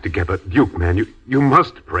to stick together. Duke, man, you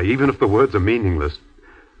must pray, even if the words are meaningless.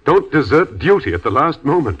 Don't desert duty at the last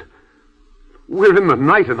moment. We're in the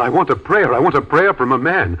night, and I want a prayer. I want a prayer from a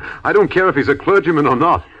man. I don't care if he's a clergyman or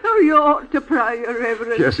not. Oh, you ought to, Prior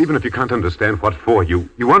Reverend. Yes, even if you can't understand what for, you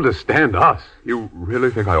understand us. You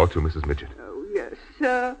really think I ought to, Mrs. Midget? Oh, yes,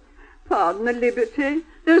 sir. Pardon the liberty.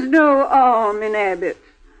 There's no harm in habits,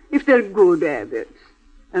 if they're good habits.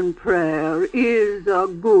 And prayer is a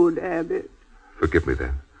good habit. Forgive me,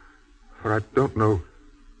 then, for I don't know...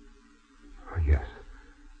 Oh, yes.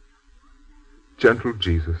 Gentle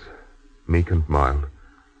Jesus, meek and mild,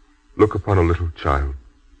 look upon a little child.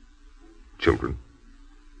 Children,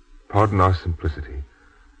 pardon our simplicity.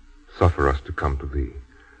 Suffer us to come to thee.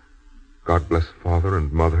 God bless father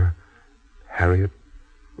and mother, Harriet,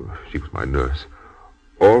 she was my nurse,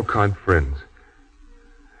 all kind friends.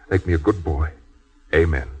 Make me a good boy.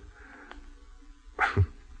 Amen.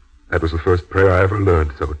 That was the first prayer I ever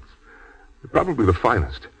learned, so it's probably the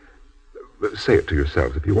finest. Say it to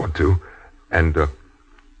yourselves if you want to. And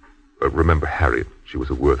remember Harriet. She was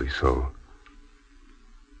a worthy soul.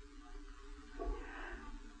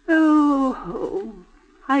 Oh,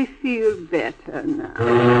 I feel better now.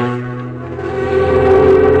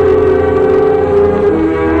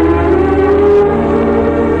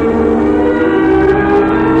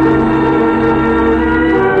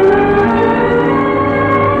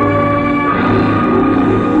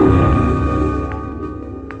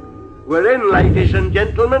 We're in, ladies and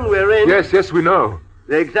gentlemen, we're in. Yes, we know.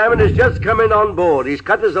 The examiner's just come in on board. He's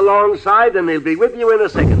cut us alongside and he'll be with you in a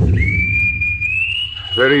second.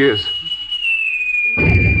 There he is.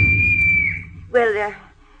 Well,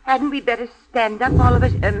 hadn't we better stand up, all of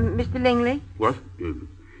us, Mr. Lingley? What?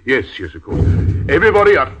 Yes, of course.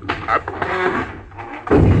 Everybody up.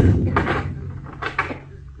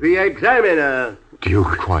 The examiner.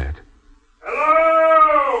 Duke, quiet.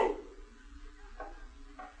 Hello!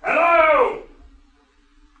 Hello!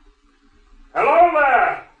 Hello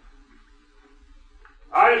there!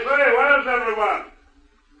 I say, where's everyone?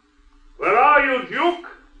 Where are you, Duke?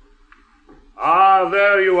 Ah,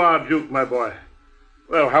 there you are, Duke, my boy.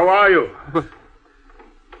 Well, how are you? But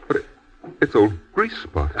it's old Grease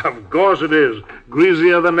Spot. Of course it is.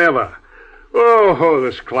 Greasier than ever. Oh,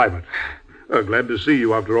 this climate. Oh, glad to see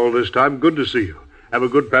you after all this time. Good to see you. Have a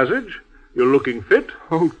good passage? You're looking fit?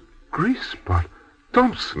 Oh, Grease Spot.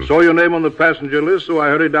 Thompson. Saw your name on the passenger list, so I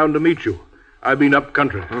hurried down to meet you. I've been up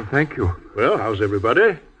country. Oh, thank you. Well, how's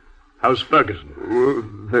everybody? How's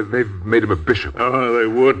Ferguson? They've made him a bishop. Oh, they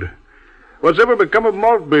would. What's ever become of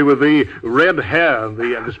Maltby with the red hair and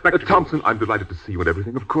the spectacles? Thompson, I'm delighted to see you and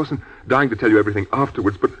everything, of course, and dying to tell you everything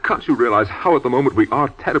afterwards, but can't you realize how at the moment we are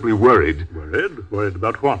terribly worried? Worried? Worried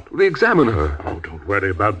about what? The examiner. Oh, don't worry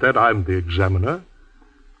about that. I'm the examiner.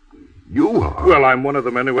 You are? Well, I'm one of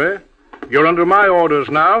them anyway. You're under my orders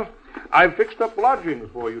now. I've fixed up lodgings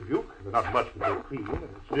for you, Duke. They're not much for your fee, and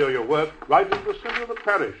it's near your work, right in the center of the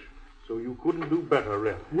parish. So you couldn't do better,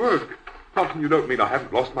 really. Work? Thompson, you don't mean I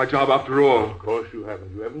haven't lost my job after all. Of course you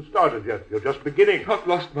haven't. You haven't started yet. You're just beginning. Not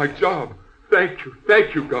lost my job. Thank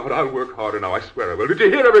you, God. I'll work harder now, I swear I will. Did you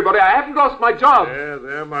hear, everybody? I haven't lost my job.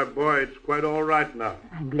 There, my boy. It's quite all right now.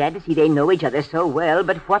 I'm glad to see they know each other so well,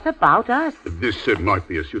 but what about us? This might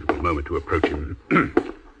be a suitable moment to approach him.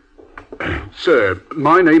 Sir,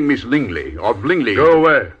 my name is Lingley, of Lingley. Go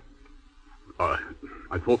away.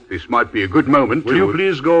 I thought this might be a good moment Will you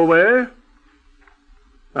please go away?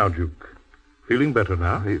 Now, Duke, feeling better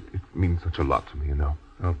now? It means such a lot to me, you know.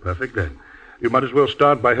 Oh, perfect then. You might as well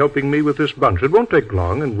start by helping me with this bunch. It won't take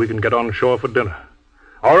long, and we can get on shore for dinner.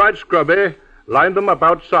 All right, Scrubby, line them up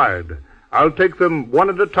outside. I'll take them one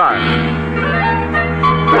at a time.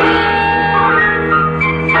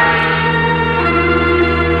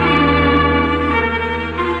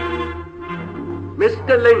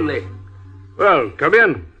 Mr. Lingley. Well, come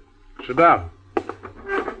in. Sit down.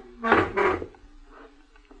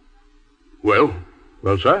 Well,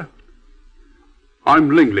 sir?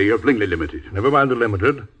 I'm Lingley of Lingley Limited. Never mind the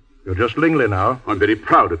Limited. You're just Lingley now. I'm very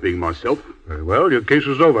proud of being myself. Very well. Your case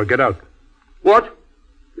is over. Get out. What?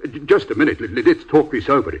 Just a minute. Let's talk this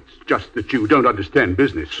over. It's just that you don't understand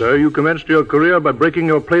business. Sir, you commenced your career by breaking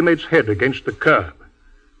your playmate's head against the curb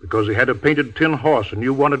because he had a painted tin horse and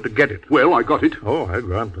you wanted to get it. Well, I got it. Oh, I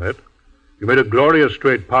grant that. You made a glorious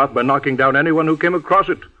straight path by knocking down anyone who came across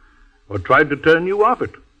it or tried to turn you off it.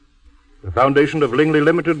 The foundation of Lingley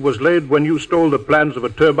Limited was laid when you stole the plans of a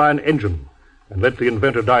turbine engine and let the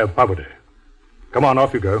inventor die of poverty. Come on,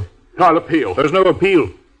 off you go. I'll appeal. There's no appeal.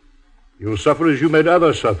 You'll suffer as you made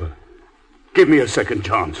others suffer. Give me a second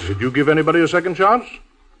chance. Did you give anybody a second chance?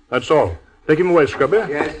 That's all. Take him away, Scrubby.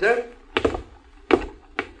 Yes, sir.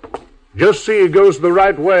 Just see he goes the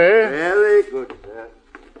right way. Very good, sir.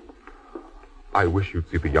 I wish you'd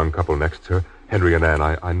see the young couple next, sir. Henry and Anne,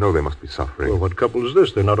 I know they must be suffering. Well, what couple is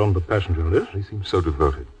this? They're not on the passenger list. They seem so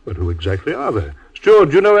devoted. But who exactly are they?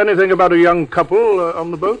 Steward, do you know anything about a young couple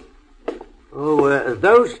on the boat? Oh,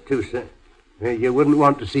 those two, sir. You wouldn't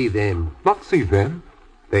want to see them. Not see them?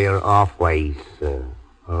 They are halfways, sir.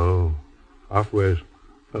 Oh, halfways.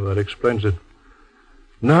 Well, that explains it.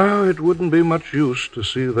 No, it wouldn't be much use to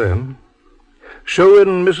see them. Show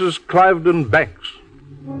in Mrs. Cliveden Banks.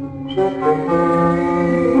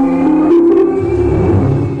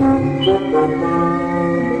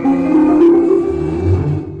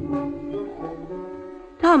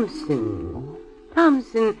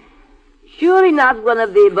 Thompson. Surely not one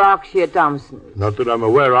of the Berkshire Thompsons. Not that I'm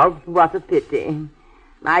aware of. What a pity.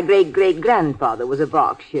 My great-great-grandfather was a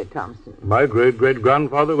Berkshire Thompson. My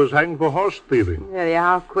great-great-grandfather was hanged for horse thieving. Very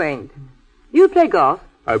how quaint. You play golf?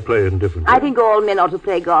 I play indifferently. I think all men ought to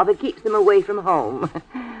play golf. It keeps them away from home.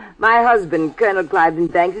 My husband, Colonel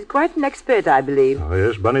Cliveden Banks, is quite an expert, I believe. Oh,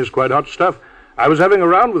 yes, Bunny's quite hot stuff. I was having a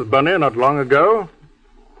round with Bunny not long ago.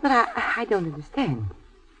 But I don't understand.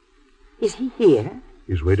 Is he here?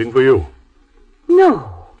 He's waiting for you.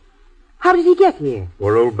 No. How did he get here?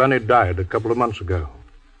 Poor old Bunny died a couple of months ago.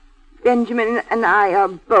 Benjamin and I are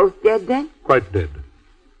both dead then? Quite dead.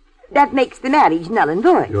 That makes the marriage null and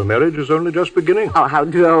void. Your marriage is only just beginning. Oh, how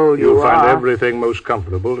droll you are. You'll find everything most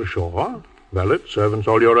comfortable ashore. Valet, servants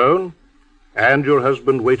all your own, and your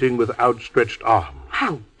husband waiting with outstretched arms.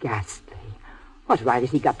 How ghastly. What right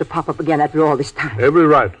has he got to pop up again after all this time? Every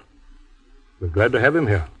right. We're glad to have him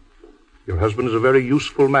here. Your husband is a very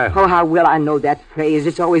useful man. Oh, how well I know that phrase.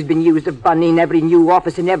 It's always been used of Bunny in every new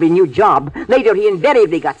office and every new job. Later, he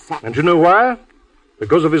invariably got sacked. And you know why?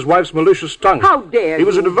 Because of his wife's malicious tongue. How dare He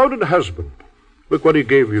was a devoted husband. Look what he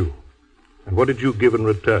gave you. And what did you give in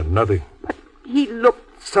return? Nothing. But he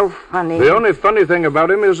looked so funny. The only funny thing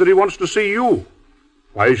about him is that he wants to see you.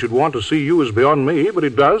 Why he should want to see you is beyond me, but he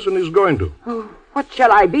does, and he's going to. Oh, what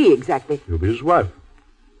shall I be exactly? You'll be his wife.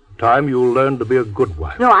 In time, you'll learn to be a good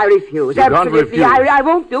wife. No, I refuse. You Absolutely. can't refuse. I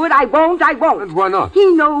won't do it. I won't. And why not?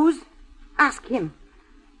 He knows. Ask him.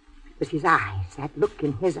 It was his eyes, that look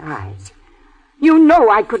in his eyes. You know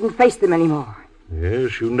I couldn't face them anymore.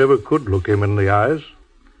 Yes, you never could look him in the eyes.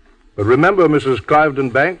 But remember, Mrs.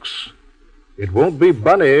 Cliveden Banks, it won't be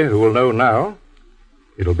Bunny who will know now.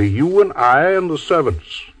 It'll be you and I and the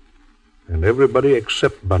servants. And everybody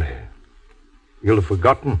except Bunny. You'll have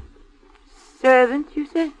forgotten. Servants, you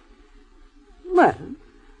said?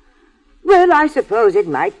 Well, I suppose it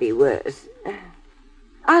might be worse.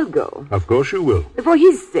 I'll go. Of course you will. For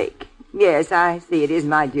his sake. Yes, I see it is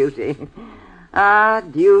my duty.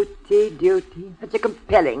 Duty. Such a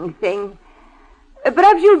compelling thing.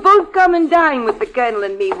 Perhaps you'll both come and dine with the Colonel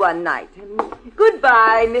and me one night.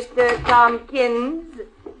 Goodbye, Mr. Tompkins.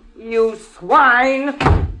 You swine.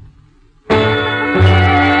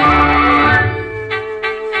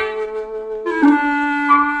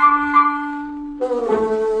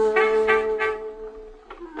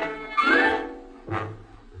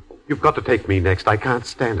 You've got to take me next. I can't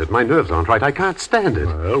stand it. My nerves aren't right. I can't stand it.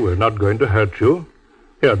 Well, we're not going to hurt you.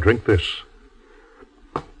 Here, drink this.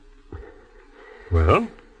 Well,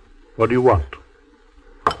 what do you want?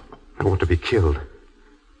 I want to be killed.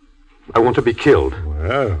 I want to be killed.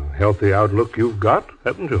 Well, healthy outlook you've got,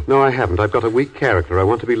 haven't you? No, I haven't. I've got a weak character. I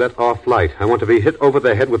want to be let off light. I want to be hit over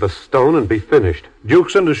the head with a stone and be finished. Duke,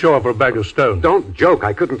 send ashore for a bag of stones. Don't joke.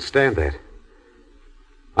 I couldn't stand that.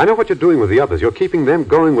 I know what you're doing with the others. You're keeping them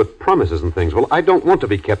going with promises and things. Well, I don't want to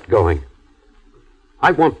be kept going.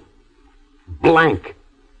 I want blank.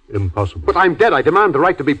 Impossible. But I'm dead. I demand the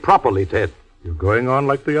right to be properly dead. You're going on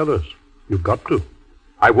like the others. You've got to.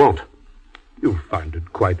 I won't. You'll find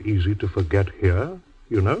it quite easy to forget here,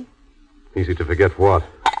 you know. Easy to forget what?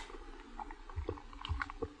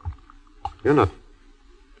 You're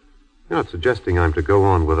not suggesting I'm to go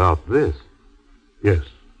on without this? Yes.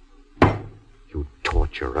 You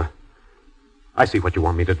torturer. I see what you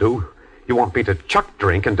want me to do. You want me to chuck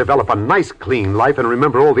drink and develop a nice, clean life and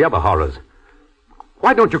remember all the other horrors.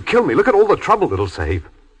 Why don't you kill me? Look at all the trouble it'll save.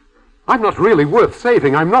 I'm not really worth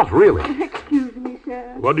saving. I'm not really. Excuse me,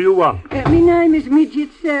 sir. What do you want? My name is Midget,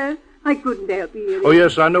 sir. I couldn't help hearing. Oh,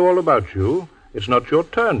 yes, I know all about you. It's not your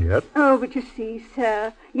turn yet. Oh, but you see,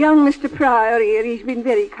 sir, young Mr. Pryor here, he's been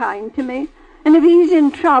very kind to me. And if he's in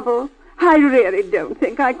trouble, I really don't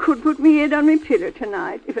think I could put me head on my pillow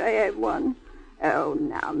tonight if I had one. Oh,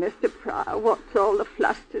 now, Mr. Pryor, what's all the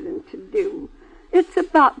flustering to do? It's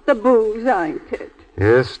about the booze, ain't it?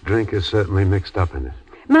 Yes, drink is certainly mixed up in it.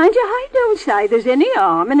 Mind you, I don't say there's any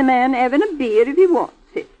harm in a man having a beer if he wants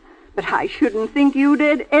it. But I shouldn't think you'd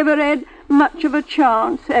ever had much of a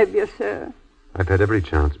chance, have you, sir? I've had every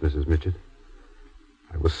chance, Mrs. Midget.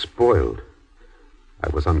 I was spoiled. I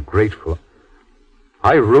was ungrateful.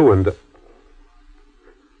 I ruined...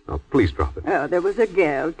 Now, please drop it. Oh, there was a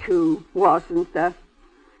girl, too, wasn't there?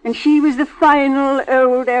 And she was the final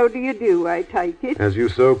old how do you do, I take it. As you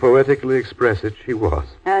so poetically express it, she was.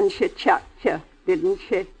 And she chucked you, didn't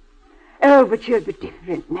she? Oh, but you'll be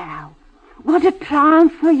different now. What a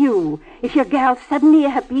triumph for you if your gal suddenly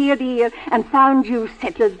appeared here and found you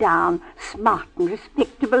settled down, smart and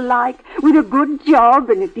respectable like, with a good job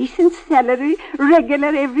and a decent salary, regular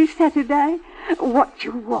every Saturday. What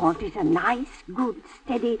you want is a nice, good,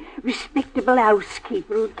 steady, respectable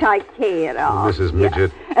housekeeper who'll take care of Mrs.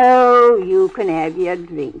 Midget. Oh, you can have your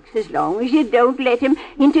drinks as long as you don't let him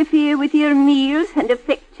interfere with your meals and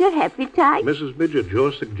affect your appetite. Mrs. Midget,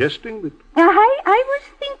 you're suggesting that I was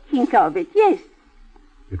thinking of it, yes.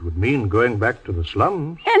 it would mean going back to the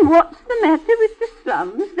slums. And what's the matter with the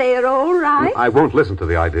slums? They're all right. I won't listen to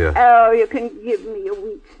the idea. Oh, you can give me a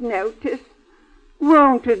week's notice.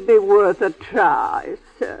 Won't it be worth a try,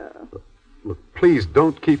 sir? Look, please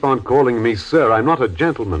don't keep on calling me sir. I'm not a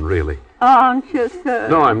gentleman, really. Aren't you, sir?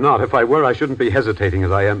 No, I'm not. If I were, I shouldn't be hesitating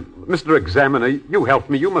as I am. Mr. Examiner, you helped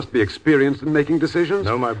me. You must be experienced in making decisions.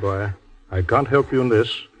 No, my boy. I can't help you in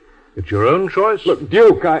this. It's your own choice. Look,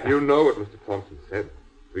 Duke, I... You know what Mr. Thompson said.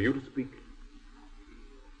 For you to speak.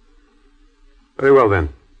 Very well, then.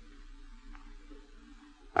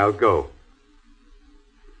 I'll go.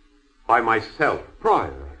 By myself.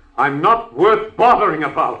 Pryor. I'm not worth bothering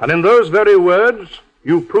about. And in those very words,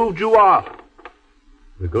 you proved you are.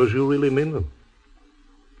 Because you really mean them.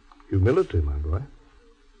 Humility, my boy.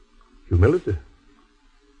 Humility.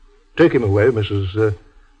 Take him away, Mrs.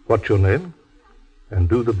 What's your name? And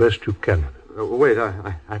do the best you can. Wait,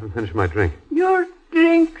 I haven't finished my drink. Your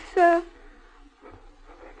drink, sir?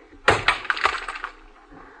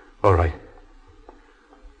 All right.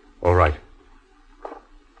 All right.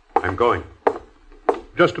 I'm going.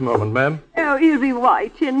 Just a moment, ma'am. Oh, he'll be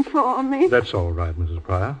waiting for me. That's all right, Mrs.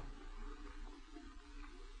 Pryor.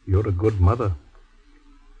 You're a good mother.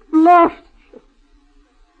 Blast you.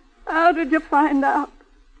 How did you find out?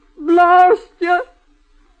 Blast you.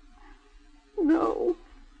 No.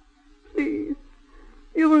 Please.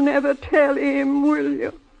 You'll never tell him, will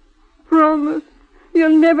you? Promise.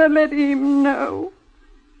 You'll never let him know.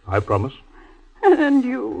 I promise. And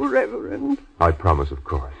you, Reverend. I promise, of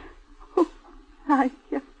course. I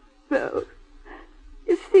just both.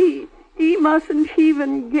 You see, he mustn't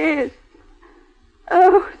even guess.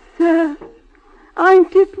 Oh, sir,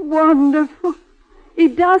 ain't it wonderful? He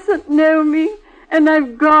doesn't know me, and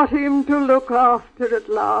I've got him to look after at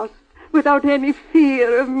last, without any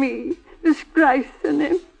fear of me disgracing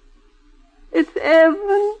him. It's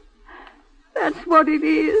heaven. That's what it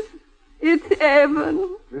is. It's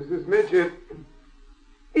heaven. Mrs. Midget.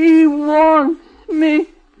 He wants me.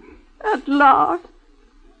 At last.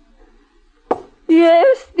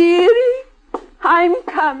 Yes, dearie. I'm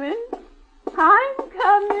coming. I'm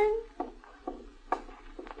coming.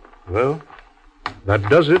 Well, that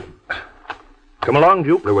does it. Come along,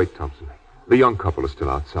 Duke. No, wait, Thompson. The young couple is still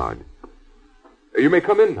outside. You may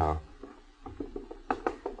come in now.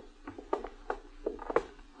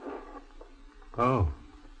 Oh.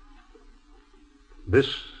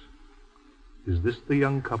 Is this the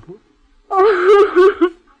young couple?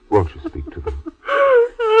 Won't you speak to them?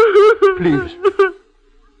 Please.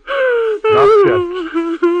 Not yet,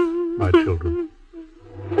 my children.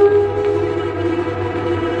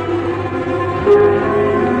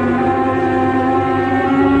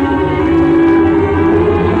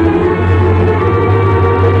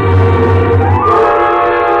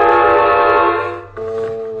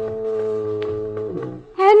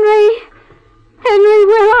 Henry,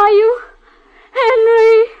 where are you?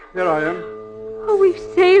 Henry! Here I am. Oh, we've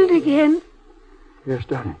sailed again. Yes,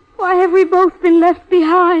 darling. Why have we both been left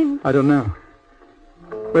behind? I don't know.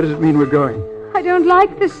 Where does it mean we're going? I don't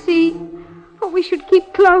like the sea. Oh, we should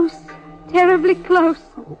keep close. Terribly close.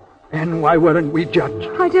 And why weren't we judged?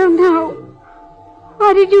 I don't know.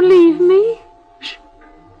 Why did you leave me? Shh.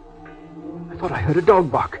 I thought I heard a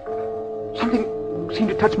dog bark. Something seemed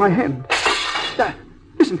to touch my hand.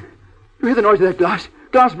 Listen. You hear the noise of that glass?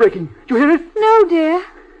 Glass breaking. Do you hear it? No, dear.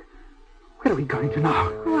 Where are we going to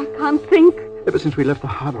now? Oh, I can't think. Ever since we left the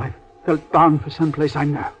harbor, I've felt bound for some place I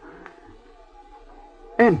know.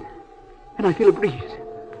 And I feel a breeze.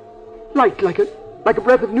 Light, like a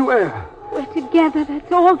breath of new air. We're together.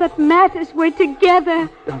 That's all that matters. We're together.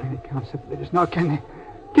 Darling, they can't separate us now, can they?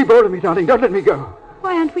 Keep hold of me, darling. Don't let me go.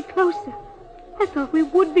 Why aren't we closer? I thought we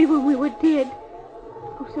would be when we were dead.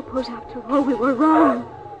 Oh, suppose after all we were wrong.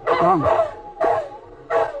 Wrong?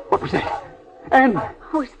 What was that? Anne.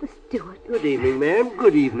 Oh, it's the steward. Good evening, ma'am.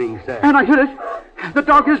 Good evening, sir. Anne, I heard it. The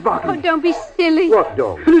dog is barking. Oh, don't be silly. What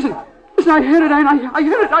dog? Listen, I heard it, Anne. I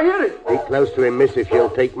heard it. Stay close to him, miss, if you'll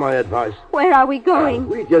take my advice. Where are we going?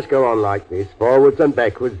 We just go on like this, forwards and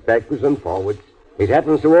backwards, backwards and forwards. It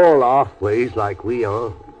happens to all halfways like we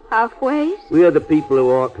are. Halfways? We are the people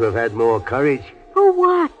who ought to have had more courage. For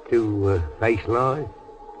what? To face life.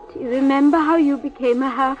 Do you remember how you became a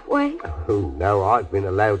halfway? Oh, now I've been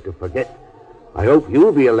allowed to forget. I hope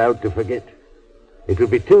you'll be allowed to forget. It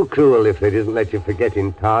would be too cruel if they didn't let you forget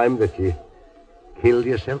in time that you killed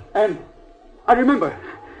yourself. And I remember.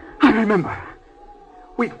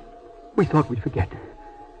 We thought we'd forget.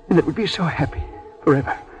 And that we'd be so happy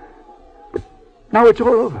forever. But now it's all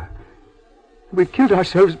over. We've killed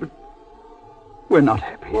ourselves, but we're not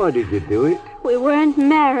happy. Why did you do it? We weren't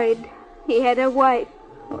married. He had a wife.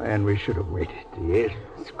 Oh, and we should have waited. Yes.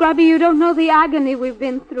 Scrubby, you don't know the agony we've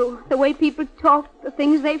been through. The way people talk, the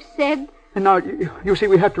things they've said. And now, you see,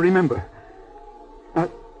 we have to remember.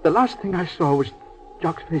 The last thing I saw was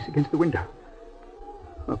Jock's face against the window.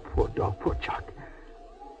 Oh, poor dog, poor Jock.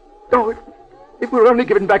 Oh, if we were only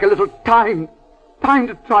given back a little time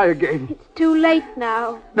to try again. It's too late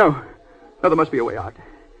now. No, there must be a way out.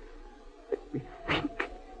 Let me think.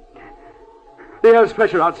 The air's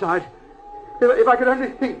fresher outside. If I could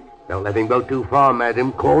only think. Don't let him go too far,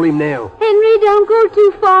 madam. Call him now. Henry, don't go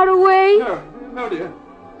too far away. No, dear.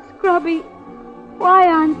 Scrubby, why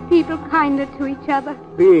aren't people kinder to each other?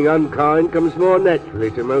 Being unkind comes more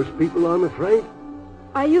naturally to most people, I'm afraid.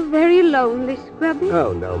 Are you very lonely, Scrubby?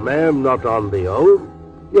 Oh, no, ma'am, not on the whole.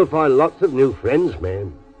 You'll find lots of new friends,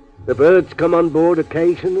 ma'am. The birds come on board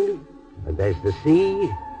occasionally, and there's the sea.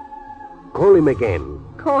 Call him again.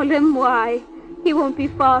 Call him why? He won't be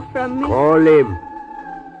far from me. Call him.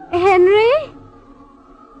 Henry?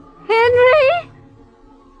 Henry?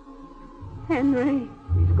 Henry.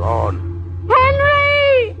 He's gone.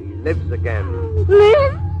 Henry! He lives again.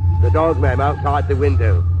 Live? The dog, ma'am, outside the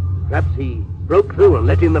window. Perhaps he broke through and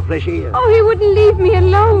let in the fresh air. Oh, he wouldn't leave me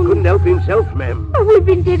alone. Couldn't help himself, ma'am. Oh, we've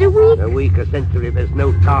been dead a week. A week, a century, there's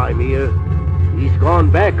no time here. He's gone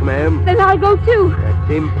back, ma'am. Then I'll go too. That's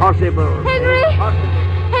impossible. Henry! Impossible.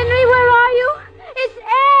 Henry, where are you? It's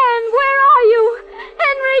Anne. Where are you?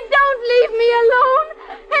 Henry, don't leave me alone.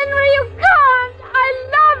 Henry, you can't. I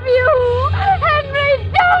love you. Henry,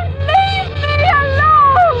 don't leave me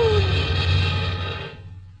alone.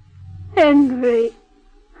 Henry.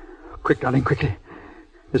 Quick, darling, quickly.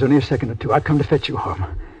 There's only a second or two. I'll come to fetch you home.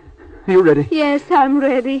 Are you ready? Yes, I'm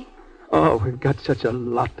ready. Oh, we've got such a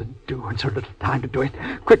lot to do and so little time to do it.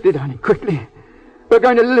 Quickly, darling, quickly. We're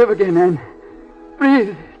going to live again, Anne.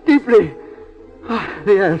 Breathe deeply. Oh,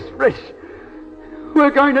 the air's fresh. We're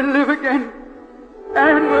going to live again.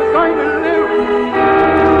 And we're going to live.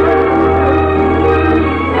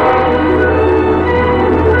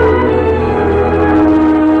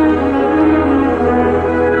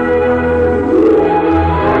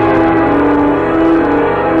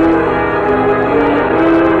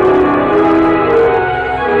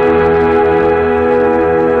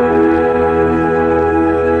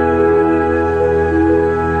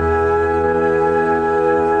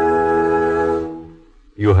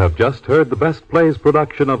 You have just heard the Best Plays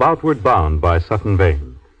production of Outward Bound by Sutton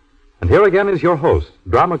Vane. And here again is your host,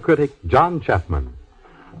 drama critic John Chapman.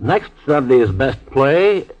 Next Sunday's Best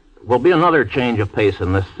Play will be another change of pace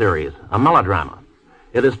in this series, a melodrama.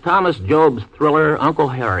 It is Thomas Job's thriller, Uncle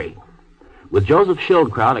Harry, with Joseph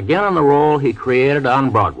Schildkraut again in the role he created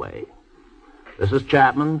on Broadway. This is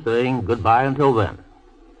Chapman saying goodbye until then.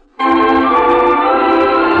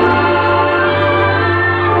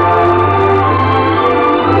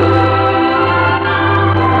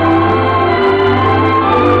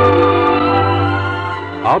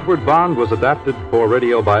 Outward Bound was adapted for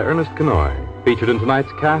radio by Ernest Kenoy. Featured in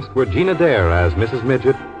tonight's cast were Gina Dare as Mrs.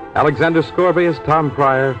 Midget, Alexander Scorby as Tom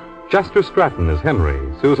Pryor, Chester Stratton as Henry,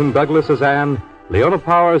 Susan Douglas as Anne, Leona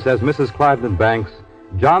Powers as Mrs. Cliveden Banks,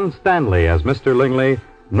 John Stanley as Mr. Lingley,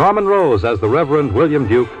 Norman Rose as the Reverend William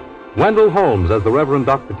Duke, Wendell Holmes as the Reverend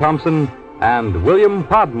Dr. Thompson, and William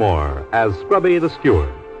Podmore as Scrubby the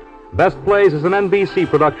Steward. Best Plays is an NBC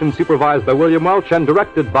production supervised by William Welch and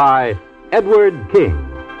directed by Edward King.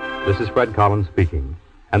 This is Fred Collins speaking.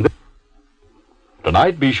 And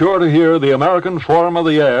tonight, be sure to hear the American Forum of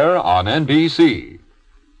the Air on NBC.